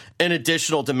on an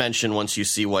additional dimension once you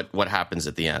see what happens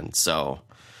at the end. So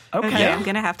okay, I'm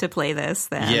gonna have to play this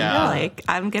then. Yeah, like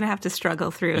I'm gonna have to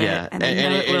struggle through it, and I know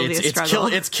it will be a struggle.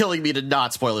 It's killing me to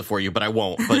not spoil it for you, but I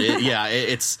won't. But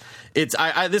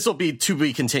this will be to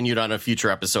be continued on a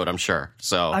future episode, I'm sure.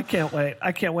 So I can't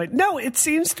wait. No, it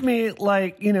seems to me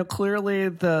like clearly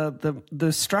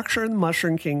the structure in the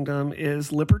Mushroom Kingdom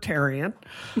is libertarian.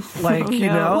 Like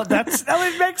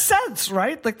it makes sense,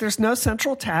 right? Like there's no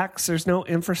central tax, there's no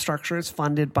infrastructure, it's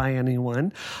funded by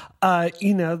anyone.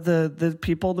 The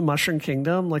people of the Mushroom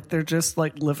Kingdom, like they're just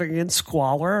like living in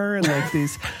squalor and like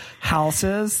these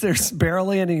houses. There's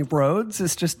barely any roads.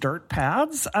 It's just dirt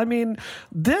paths. I mean,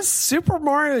 this Super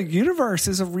Mario universe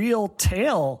is a real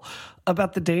tale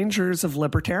about the dangers of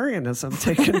libertarianism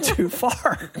taken too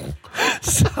far.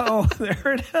 So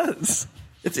there it is.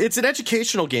 It's an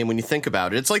educational game when you think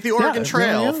about it. It's like the Oregon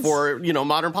Trail for,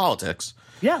 modern politics.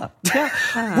 Yeah.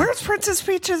 Where's Princess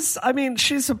Peach's? I mean,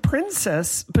 she's a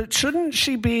princess, but shouldn't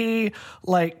she be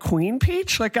like Queen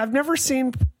Peach? Like I've never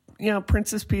seen,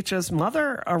 Princess Peach's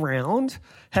mother around.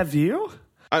 Have you?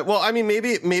 Well, I mean,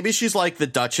 maybe she's like the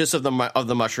Duchess of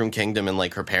the Mushroom Kingdom, and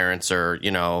like her parents are,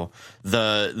 the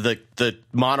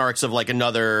monarchs of like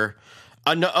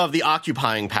of the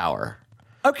occupying power.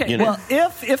 Okay, well,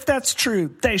 if that's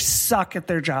true, they suck at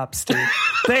their job, Steve.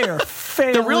 They are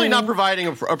failing. They're really not providing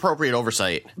appropriate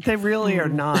oversight. They really are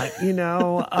not.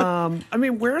 I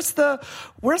mean, where's the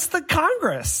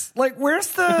Congress? Like, where's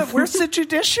the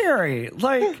judiciary?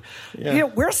 Like,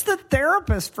 where's the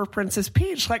therapist for Princess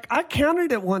Peach? Like, I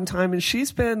counted it one time, and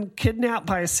she's been kidnapped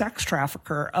by a sex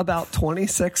trafficker about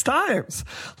 26 times.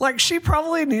 Like, she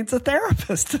probably needs a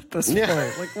therapist at this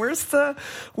point. Like, where's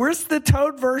the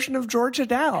Toad version of Georgia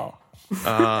Dow?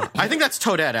 I think that's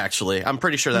Toadette, actually. I'm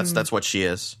pretty sure that's what she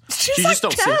is. She's like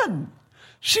 10.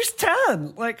 She's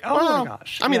 10. Like, my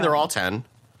gosh. I mean, they're all 10.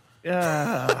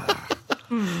 Yeah.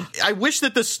 I wish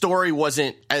that the story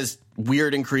wasn't as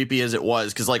weird and creepy as it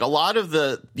was, because like a lot of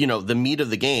the meat of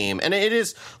the game, and it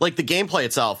is like the gameplay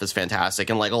itself is fantastic,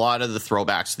 and like a lot of the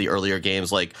throwbacks to the earlier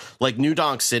games, like New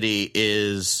Donk City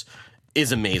is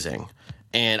amazing.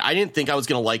 And I didn't think I was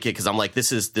going to like it because I'm like,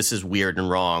 this is weird and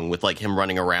wrong with like him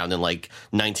running around in like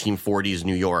 1940s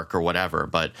New York or whatever.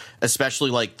 But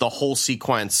especially like the whole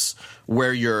sequence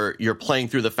where you're playing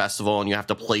through the festival and you have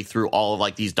to play through all of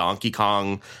like these Donkey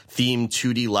Kong themed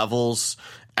 2D levels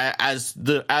as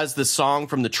the song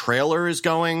from the trailer is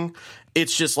going.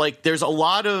 It's just like there's a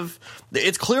lot of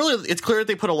it's clear that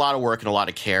they put a lot of work and a lot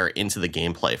of care into the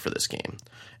gameplay for this game.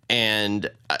 And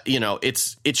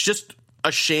it's just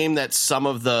a shame that some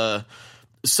of the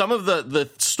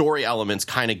story elements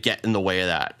kind of get in the way of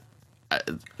that,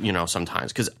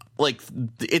 sometimes, because like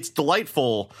it's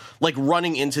delightful, like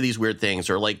running into these weird things,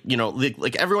 or like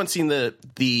everyone's seen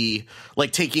the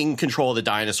like taking control of the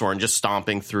dinosaur and just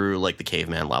stomping through like the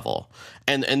caveman level,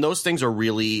 and those things are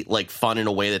really like fun in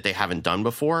a way that they haven't done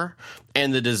before,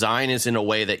 and the design is in a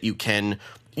way that you can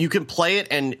play it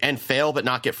and fail but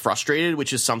not get frustrated,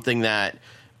 which is something that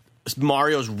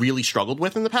Mario's really struggled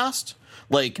with in the past.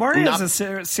 Like Mario's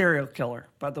a serial killer,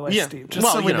 by the way, Steve. Just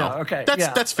so we know. Okay,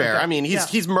 that's fair. Okay. I mean,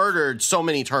 he's murdered so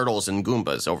many turtles and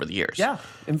Goombas over the years. Yeah,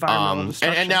 environmental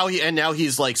destruction. and now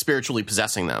he's like spiritually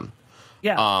possessing them.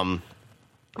 Yeah.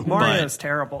 Mario's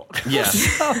terrible. Yeah,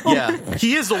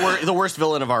 he is the worst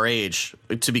villain of our age,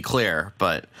 to be clear.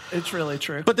 But it's really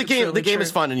true. But the game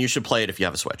is fun, and you should play it if you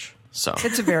have a Switch. So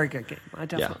it's a very good game. I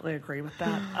definitely agree with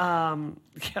that.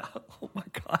 Yeah. Oh my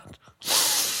God.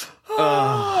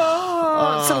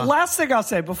 So last thing I'll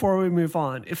say before we move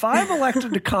on, if I'm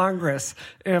elected to Congress,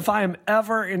 and if I am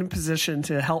ever in a position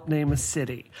to help name a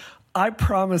city, I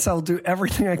promise I'll do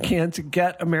everything I can to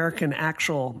get American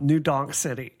actual New Donk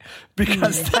City,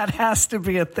 because that has to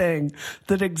be a thing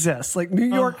that exists. Like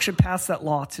New York should pass that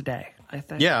law today, I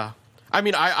think. Yeah. I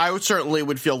mean, I would certainly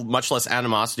feel much less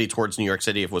animosity towards New York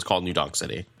City if it was called New Donk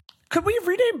City. Could we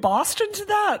rename Boston to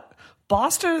that?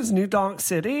 Boston is New Donk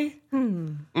City? I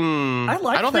like that.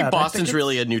 I don't think Boston's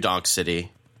really a New Donk City.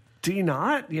 Do you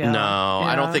not? Yeah. No, yeah.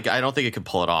 I don't think it could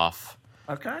pull it off.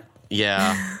 Okay.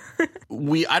 Yeah.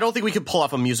 I don't think we could pull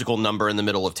off a musical number in the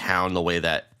middle of town the way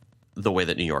that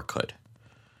New York could.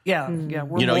 Yeah, yeah.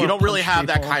 You don't really have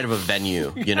that kind of a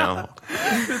venue, you know?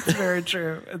 It's very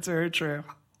true. It's very true.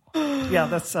 Yeah,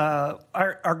 that's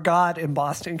our god in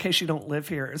Boston, in case you don't live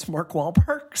here, is Mark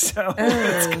Wahlberg. So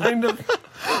it's kind of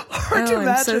hard to imagine.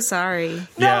 I'm so sorry.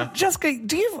 No, Jessica,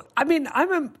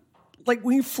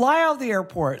 when you fly out of the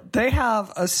airport, they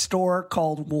have a store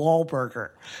called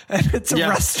Wahlburger, and it's a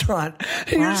restaurant.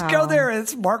 And you just go there, and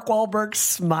it's Mark Wahlberg's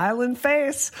smiling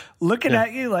face looking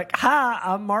at you like, "Hi,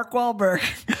 I'm Mark Wahlberg,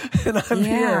 and I'm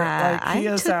here." Like, I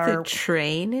took the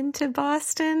train into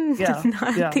Boston,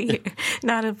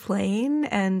 not a plane,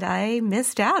 and I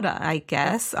missed out, I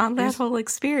guess, on that whole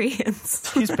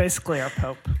experience. He's basically our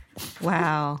Pope.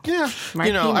 Wow. Yeah,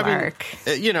 Mark.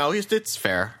 It's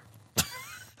fair.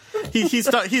 He's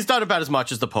done about as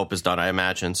much as the Pope has done, I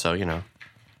imagine. So, I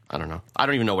don't know. I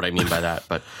don't even know what I mean by that,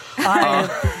 but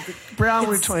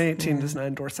Brownwood 2018 does not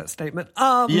endorse that statement.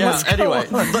 Anyway,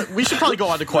 we should probably go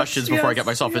on to questions before I get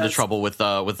myself into trouble with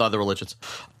other religions.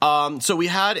 So we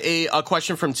had a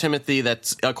question from Timothy.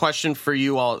 That's a question for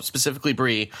you all, specifically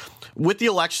Bree. With the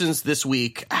elections this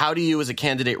week, how do you, as a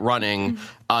candidate running,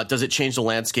 does it change the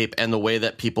landscape and the way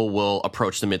that people will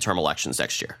approach the midterm elections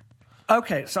next year?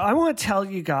 Okay, so I want to tell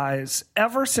you guys,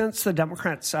 ever since the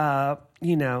Democrats,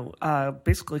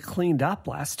 basically cleaned up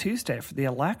last Tuesday for the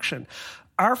election,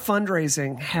 our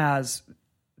fundraising has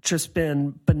just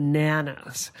been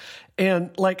bananas.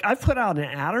 And I've put out an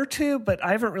ad or two, but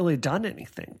I haven't really done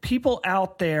anything. People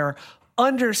out there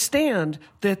understand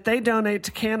that they donate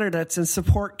to candidates and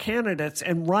support candidates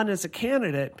and run as a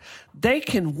candidate, they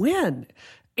can win.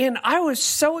 And I was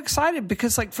so excited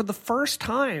because, for the first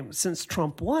time since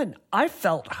Trump won, I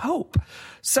felt hope.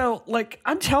 So,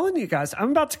 I'm telling you guys,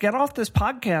 I'm about to get off this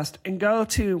podcast and go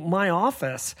to my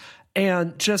office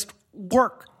and just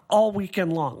work all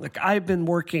weekend long. I've been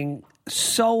working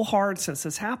so hard since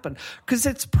this happened because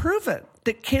it's proven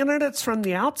that candidates from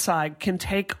the outside can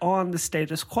take on the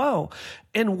status quo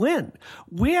and win.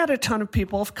 We had a ton of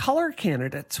people of color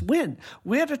candidates win.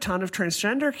 We had a ton of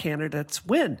transgender candidates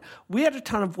win. We had a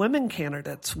ton of women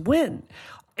candidates win.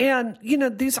 And,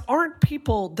 these aren't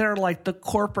people that are like the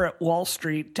corporate Wall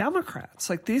Street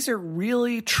Democrats. These are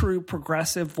really true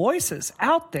progressive voices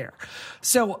out there.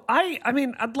 So,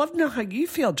 I'd love to know how you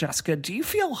feel, Jessica. Do you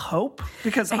feel hope?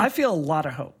 Because I feel a lot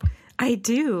of hope. I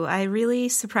do. I really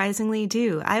surprisingly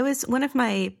do. One of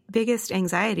my biggest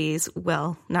anxieties,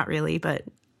 well, not really, but,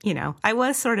 I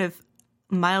was sort of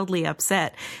mildly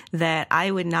upset that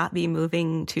I would not be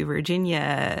moving to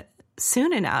Virginia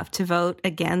soon enough to vote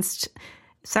against,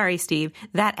 sorry, Steve,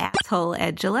 that asshole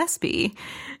Ed Gillespie,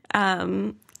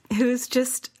 who's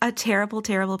just a terrible,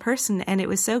 terrible person. And it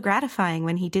was so gratifying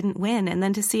when he didn't win. And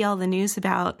then to see all the news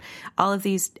about all of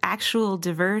these actual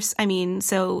diverse,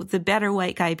 so the better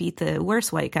white guy beat the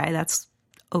worse white guy. That's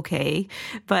okay.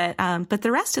 But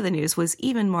the rest of the news was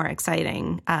even more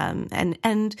exciting.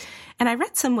 And I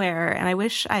read somewhere, and I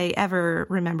wish I ever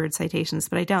remembered citations,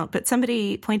 but I don't. But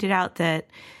somebody pointed out that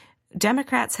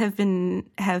Democrats have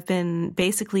been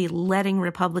basically letting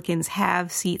Republicans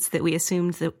have seats that we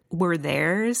assumed that were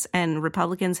theirs, and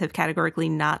Republicans have categorically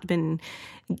not been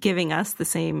giving us the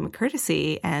same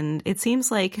courtesy. And it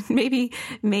seems like maybe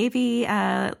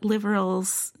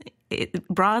liberals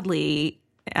broadly,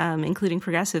 including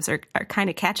progressives, are kind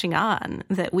of catching on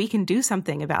that we can do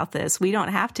something about this. We don't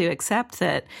have to accept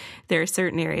that there are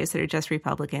certain areas that are just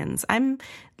Republicans. I'm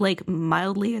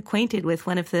mildly acquainted with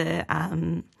one of the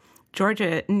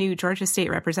new Georgia state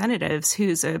representatives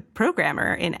who's a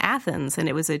programmer in Athens, and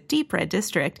it was a deep red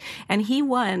district. And he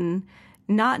won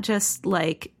not just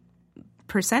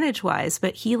percentage wise,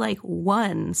 but he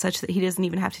won such that he doesn't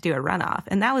even have to do a runoff.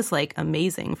 And that was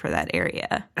amazing for that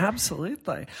area.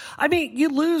 Absolutely. You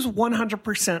lose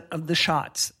 100% of the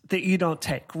shots that you don't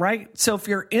take, right? So if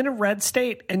you're in a red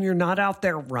state and you're not out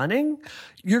there running,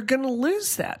 you're going to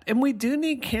lose that. And we do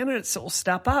need candidates that will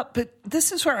step up. But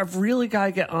this is where I've really got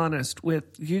to get honest with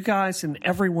you guys and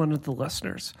every one of the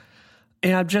listeners.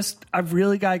 And I've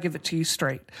really got to give it to you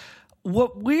straight.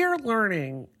 What we're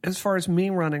learning as far as me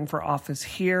running for office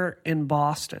here in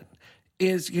Boston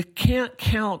is you can't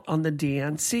count on the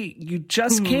DNC. You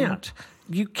just can't.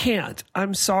 You can't.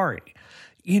 I'm sorry.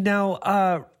 You know,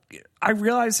 I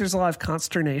realize there's a lot of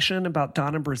consternation about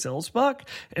Donna Brazil's book,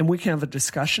 and we can have a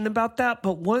discussion about that.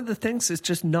 But one of the things that's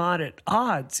just not at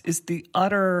odds is the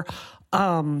utter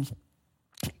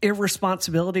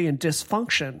irresponsibility and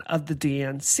dysfunction of the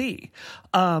DNC.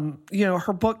 You know,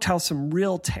 her book tells some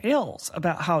real tales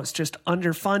about how it's just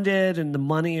underfunded and the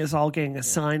money is all getting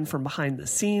assigned from behind the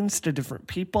scenes to different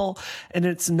people. And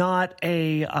it's not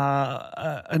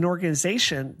an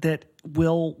organization that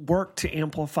will work to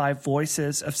amplify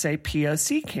voices of, say,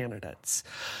 POC candidates.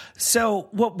 So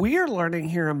what we are learning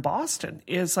here in Boston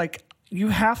is like, you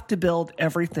have to build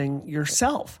everything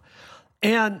yourself.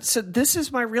 And so this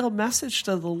is my real message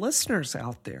to the listeners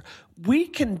out there. We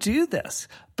can do this,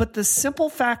 but the simple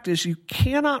fact is you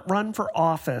cannot run for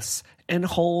office and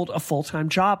hold a full-time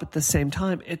job at the same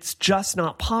time. It's just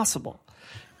not possible.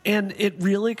 And it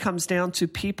really comes down to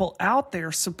people out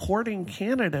there supporting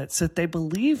candidates that they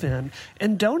believe in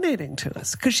and donating to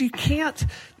us. Because you can't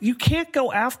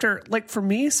go after, like for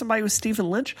me, somebody with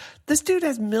Stephen Lynch, this dude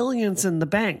has millions in the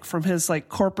bank from his like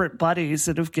corporate buddies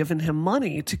that have given him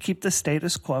money to keep the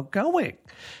status quo going.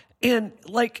 And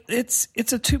like it's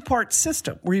a two-part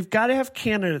system where you've got to have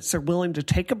candidates that are willing to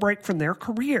take a break from their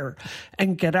career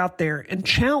and get out there and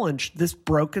challenge this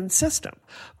broken system.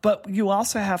 But you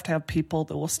also have to have people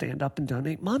that will stand up and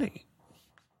donate money.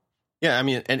 Yeah, I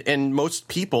mean, and most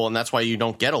people, and that's why you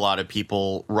don't get a lot of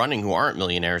people running who aren't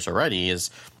millionaires already,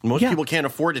 is most people can't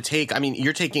afford to take, I mean,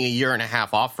 you're taking a year and a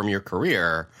half off from your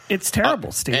career. It's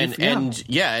terrible, Steve.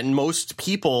 And most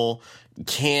people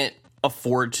can't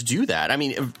afford to do that. I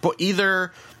mean,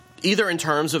 either in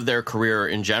terms of their career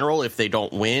in general, if they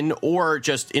don't win, or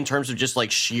just in terms of just like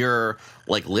sheer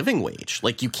like living wage.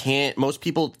 Like most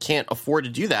people can't afford to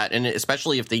do that, and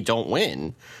especially if they don't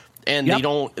win, and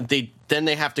then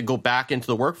they have to go back into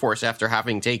the workforce after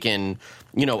having taken,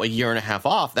 you know, a year and a half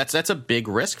off. That's a big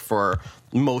risk for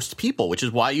most people, which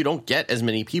is why you don't get as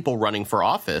many people running for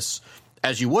office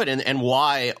as you would, and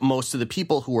why most of the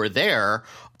people who are there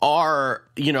are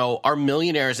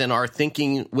millionaires and are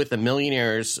thinking with a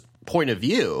millionaire's point of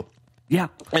view. Yeah.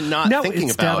 And not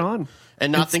thinking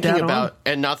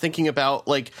about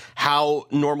like how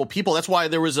normal people. That's why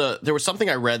there was something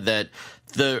I read that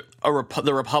the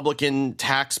Republican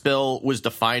tax bill was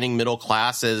defining middle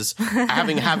class as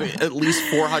having at least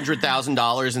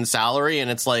 $400,000 in salary, and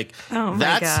it's like,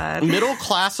 that's middle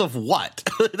class of what?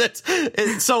 It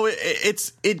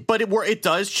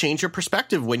does change your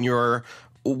perspective when you're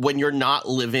not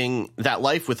living that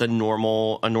life with a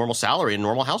normal salary, a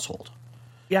normal household.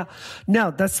 Yeah,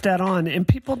 no, that's dead on. And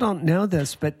people don't know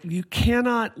this, but you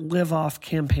cannot live off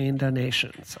campaign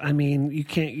donations. I mean, you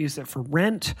can't use it for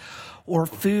rent or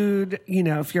food. You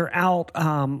know, if you're out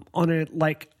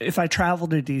if I travel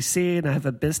to DC and I have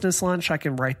a business lunch, I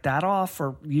can write that off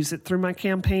or use it through my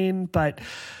campaign. But,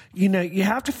 you know, you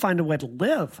have to find a way to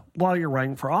live while you're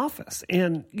running for office.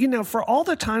 And, you know, for all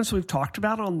the times we've talked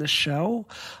about on this show,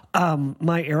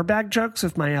 my airbag jokes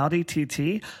with my Audi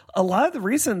TT, a lot of the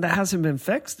reason that hasn't been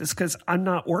fixed is because I'm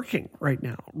not working right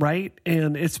now, right?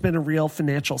 And it's been a real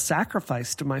financial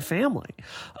sacrifice to my family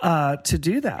to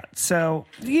do that. So,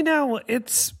 you know,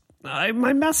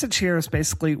 my message here is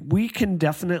basically we can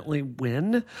definitely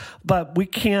win, but we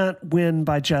can't win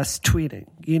by just tweeting.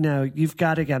 You know, you've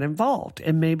got to get involved.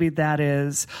 And maybe that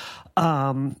is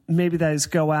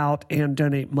go out and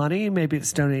donate money. Maybe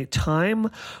it's donate time.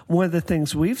 One of the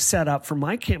things we've set up for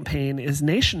my campaign is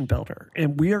Nation Builder.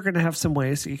 And we are going to have some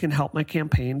ways that you can help my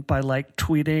campaign by like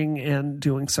tweeting and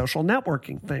doing social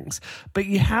networking things. But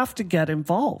you have to get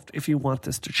involved if you want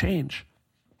this to change.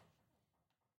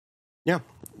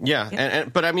 Yeah.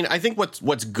 But I mean, I think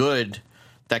what's good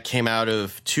that came out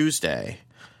of Tuesday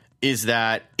is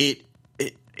that it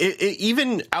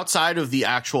even outside of the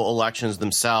actual elections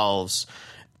themselves,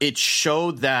 it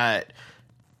showed that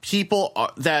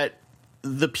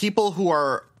the people who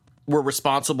were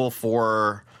responsible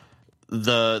for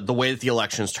the way that the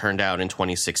elections turned out in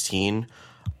 2016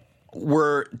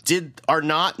 are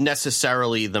not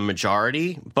necessarily the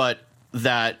majority, but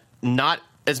that not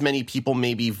as many people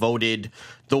maybe voted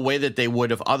the way that they would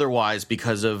have otherwise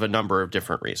because of a number of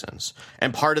different reasons.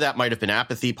 And part of that might have been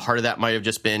apathy. Part of that might have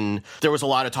just been there was a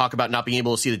lot of talk about not being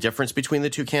able to see the difference between the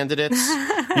two candidates.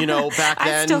 Back then.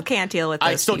 I still can't deal with those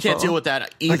I still can't deal with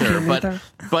that either.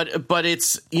 But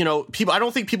it's, people. I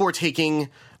don't think people were taking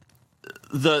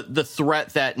the threat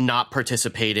that not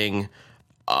participating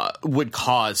would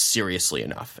cause seriously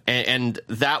enough. And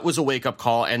that was a wake-up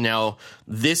call. And now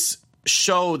this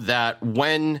showed that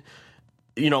when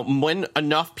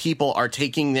enough people are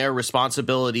taking their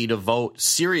responsibility to vote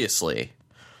seriously,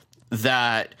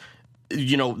 that,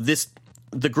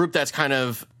 the group that's kind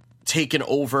of taken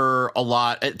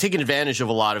advantage of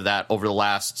a lot of that over the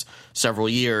last several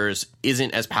years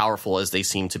isn't as powerful as they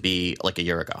seem to be like a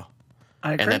year ago.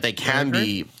 I agree. And that they can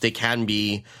be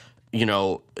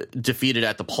defeated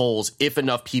at the polls if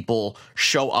enough people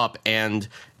show up and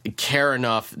care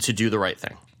enough to do the right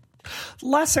thing.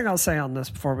 Last thing I'll say on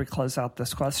this before we close out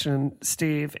this question,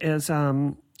 Steve, is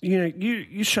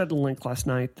you showed a link last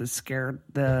night that scared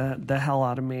the hell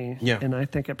out of me. Yeah. And I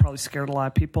think it probably scared a lot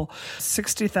of people.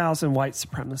 60,000 white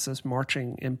supremacists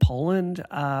marching in Poland,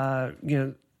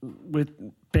 with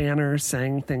banners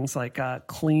saying things like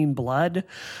clean blood,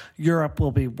 Europe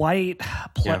will be white,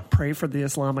 pray for the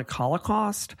Islamic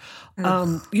Holocaust.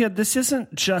 This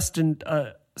isn't just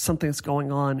something that's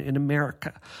going on in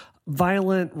America.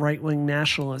 Violent right-wing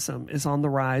nationalism is on the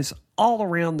rise all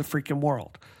around the freaking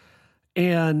world.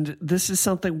 And this is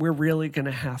something we're really going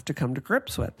to have to come to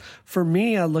grips with. For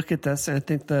me, I look at this and I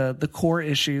think the core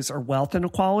issues are wealth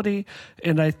inequality.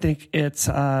 And I think it's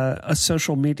a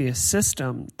social media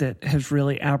system that has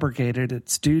really abrogated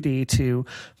its duty to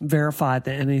verify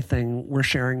that anything we're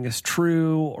sharing is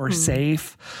true or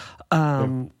safe.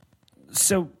 But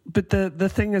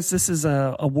the thing is, this is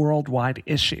a worldwide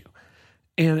issue.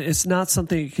 And it's not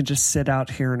something you can just sit out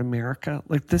here in America.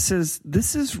 Like this is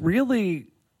really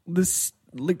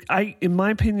in my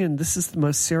opinion, this is the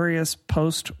most serious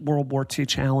post-World War II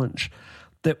challenge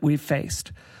that we've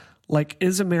faced. Like,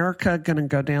 is America going to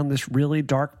go down this really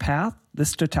dark path,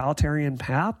 this totalitarian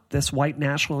path, this white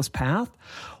nationalist path,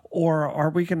 or are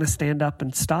we going to stand up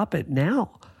and stop it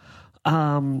now?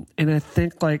 And I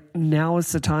think now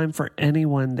is the time for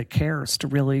anyone that cares to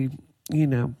really,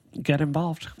 get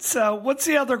involved. So what's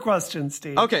the other question,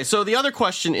 Steve? Okay, so the other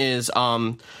question is,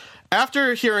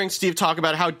 after hearing Steve talk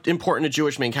about how important a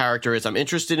Jewish main character is, I'm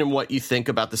interested in what you think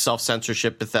about the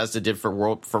self-censorship Bethesda did for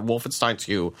Wolfenstein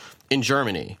 2 in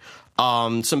Germany.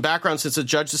 Some background: since a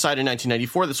judge decided in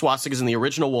 1994 that swastikas in the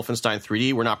original Wolfenstein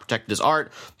 3D were not protected as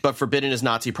art, but forbidden as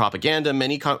Nazi propaganda,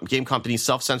 many game companies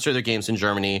self-censor their games in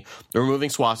Germany, removing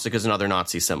swastikas and other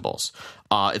Nazi symbols.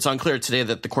 It's unclear today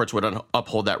that the courts would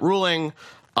uphold that ruling.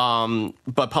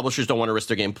 But publishers don't want to risk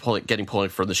their game getting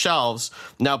pulled from the shelves.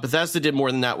 Now, Bethesda did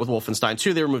more than that with Wolfenstein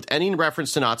 2. They removed any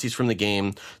reference to Nazis from the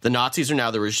game. The Nazis are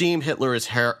now the regime. Hitler is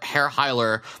Herr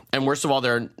Heiler. And worst of all,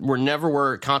 there never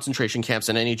were concentration camps,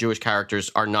 and any Jewish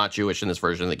characters are not Jewish in this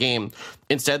version of the game.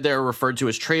 Instead, they're referred to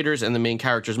as traitors, and the main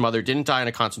character's mother didn't die in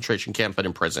a concentration camp, but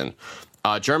in prison.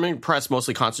 German press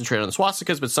mostly concentrated on the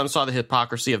swastikas, but some saw the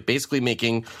hypocrisy of basically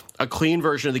making a clean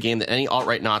version of the game that any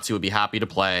alt-right Nazi would be happy to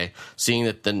play, seeing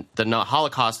that the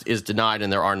Holocaust is denied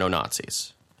and there are no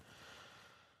Nazis.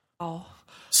 Oh,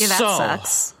 yeah, that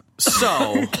sucks.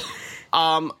 So,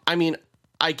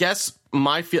 I guess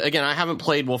again, I haven't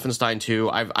played Wolfenstein 2.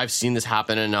 I've seen this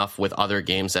happen enough with other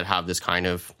games that have this kind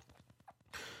of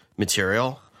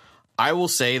material. I will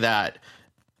say that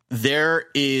there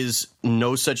is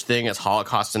no such thing as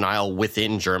Holocaust denial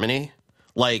within Germany.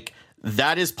 Like,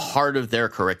 that is part of their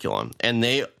curriculum, and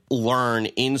they learn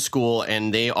in school,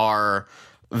 and they are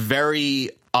very,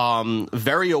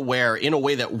 very aware in a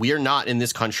way that we're not in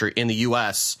this country, in the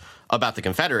U.S., about the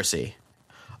Confederacy.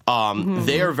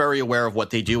 They are very aware of what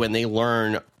they do, and they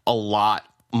learn a lot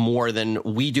more than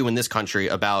we do in this country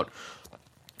about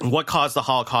what caused the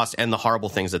Holocaust and the horrible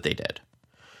things that they did.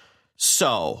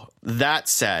 So, that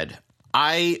said,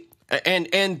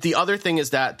 and the other thing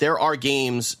is that there are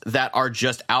games that are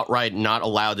just outright not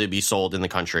allowed to be sold in the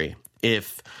country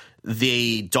if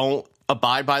they don't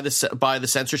abide by the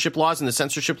censorship laws, and the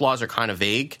censorship laws are kind of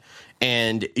vague,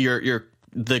 and the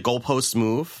goalposts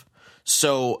move.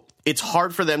 So it's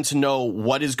hard for them to know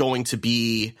what is going to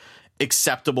be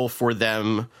acceptable for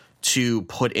them to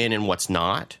put in and what's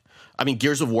not. I mean,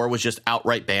 Gears of War was just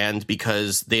outright banned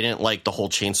because they didn't like the whole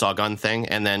chainsaw gun thing,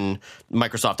 and then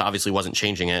Microsoft obviously wasn't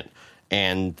changing it,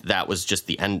 and that was just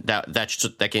the end.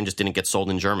 That game just didn't get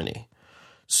sold in Germany.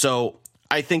 So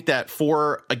I think that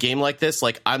for a game like this,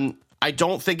 I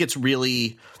don't think it's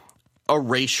really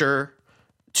erasure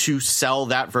to sell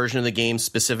that version of the game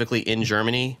specifically in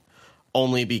Germany,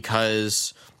 only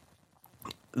because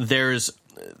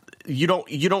you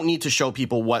don't need to show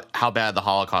people how bad the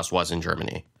Holocaust was in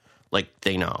Germany. Like,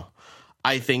 they know.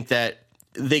 I think that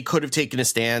they could have taken a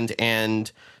stand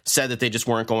and said that they just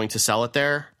weren't going to sell it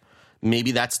there.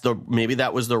 Maybe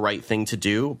that was the right thing to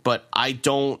do, but I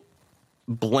don't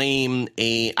blame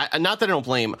not that I don't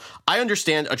blame. I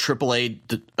understand a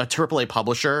AAA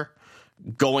publisher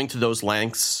going to those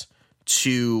lengths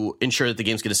to ensure that the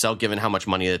game's going to sell, given how much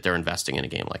money that they're investing in a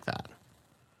game like that.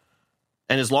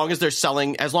 And as long as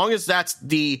that's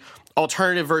the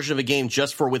alternative version of a game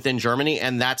just for within Germany,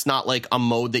 and that's not like a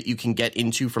mode that you can get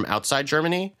into from outside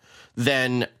Germany,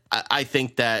 then I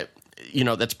think that,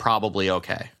 that's probably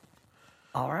okay.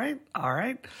 All right.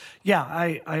 Yeah,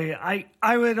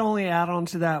 I would only add on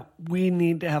to that. We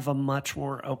need to have a much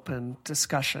more open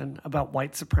discussion about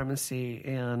white supremacy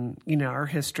and, our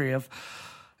history of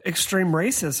extreme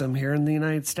racism here in the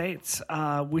United States.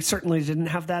 We certainly didn't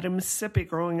have that in Mississippi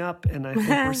growing up, and I think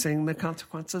we're seeing the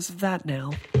consequences of that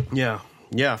now. Yeah,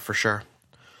 for sure.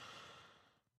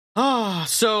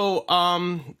 So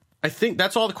I think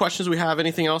that's all the questions we have.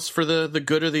 Anything else for the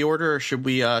good or the order, or should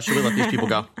we let these people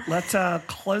go? Let's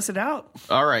close it out.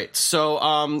 All right.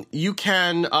 So you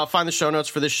can find the show notes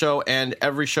for this show and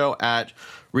every show at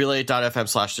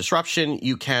relay.fm/disruption.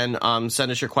 You can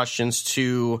send us your questions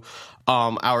to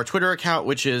our Twitter account,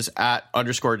 which is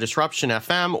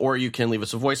 @_disruptionfm, or you can leave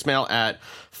us a voicemail at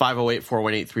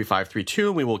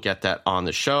 508-418-3532. We will get that on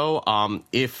the show.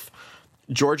 If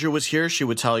Georgia was here, she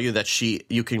would tell you that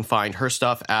you can find her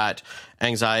stuff at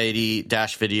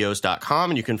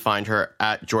anxiety-videos.com, and you can find her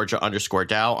at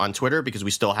Georgia_Dow on Twitter, because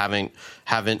we still haven't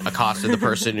accosted the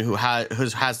person who has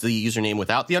the username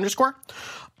without the underscore.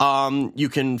 You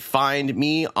can find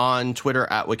me on Twitter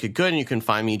at Wicked Good, and you can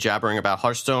find me jabbering about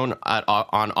Hearthstone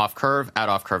on Offcurve at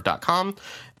offcurve.com.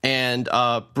 And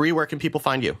Bree, where can people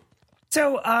find you?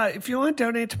 So if you want to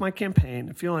donate to my campaign,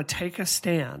 if you want to take a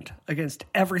stand against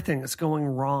everything that's going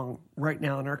wrong right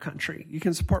now in our country, you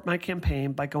can support my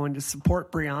campaign by going to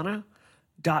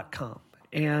supportbrianna.com.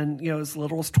 And, as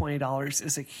little as $20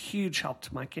 is a huge help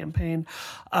to my campaign.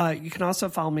 You can also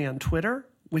follow me on Twitter,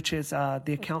 which is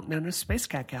the account known as Space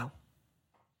Cat Gal.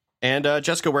 And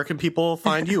Jessica, where can people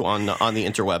find you on the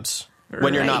interwebs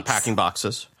when you're not packing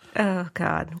boxes? Oh,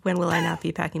 God. When will I not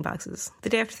be packing boxes? The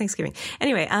day after Thanksgiving.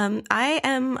 Anyway, I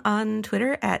am on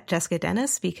Twitter at Jessica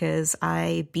Dennis, because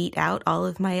I beat out all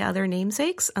of my other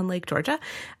namesakes, unlike Georgia,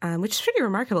 which is pretty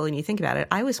remarkable when you think about it.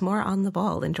 I was more on the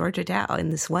ball than Georgia Dow in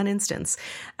this one instance.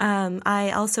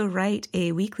 I also write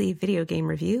a weekly video game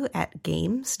review at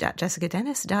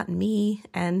games.jessicadennis.me,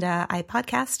 and I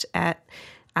podcast at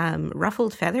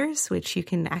Ruffled Feathers, which you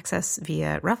can access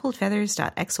via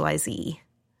ruffledfeathers.xyz.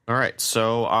 All right.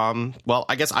 So,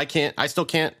 I guess I still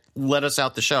can't let us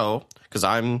out the show because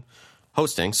I'm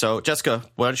hosting. So, Jessica,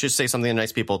 why don't you say something to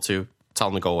nice people to tell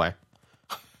them to go away?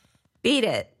 Beat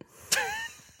it.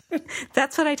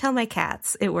 That's what I tell my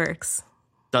cats. It works.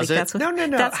 Does it?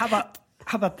 No. How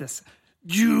about this?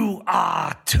 You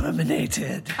are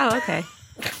terminated. Oh, okay.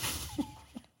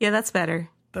 Yeah, that's better.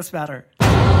 That's better.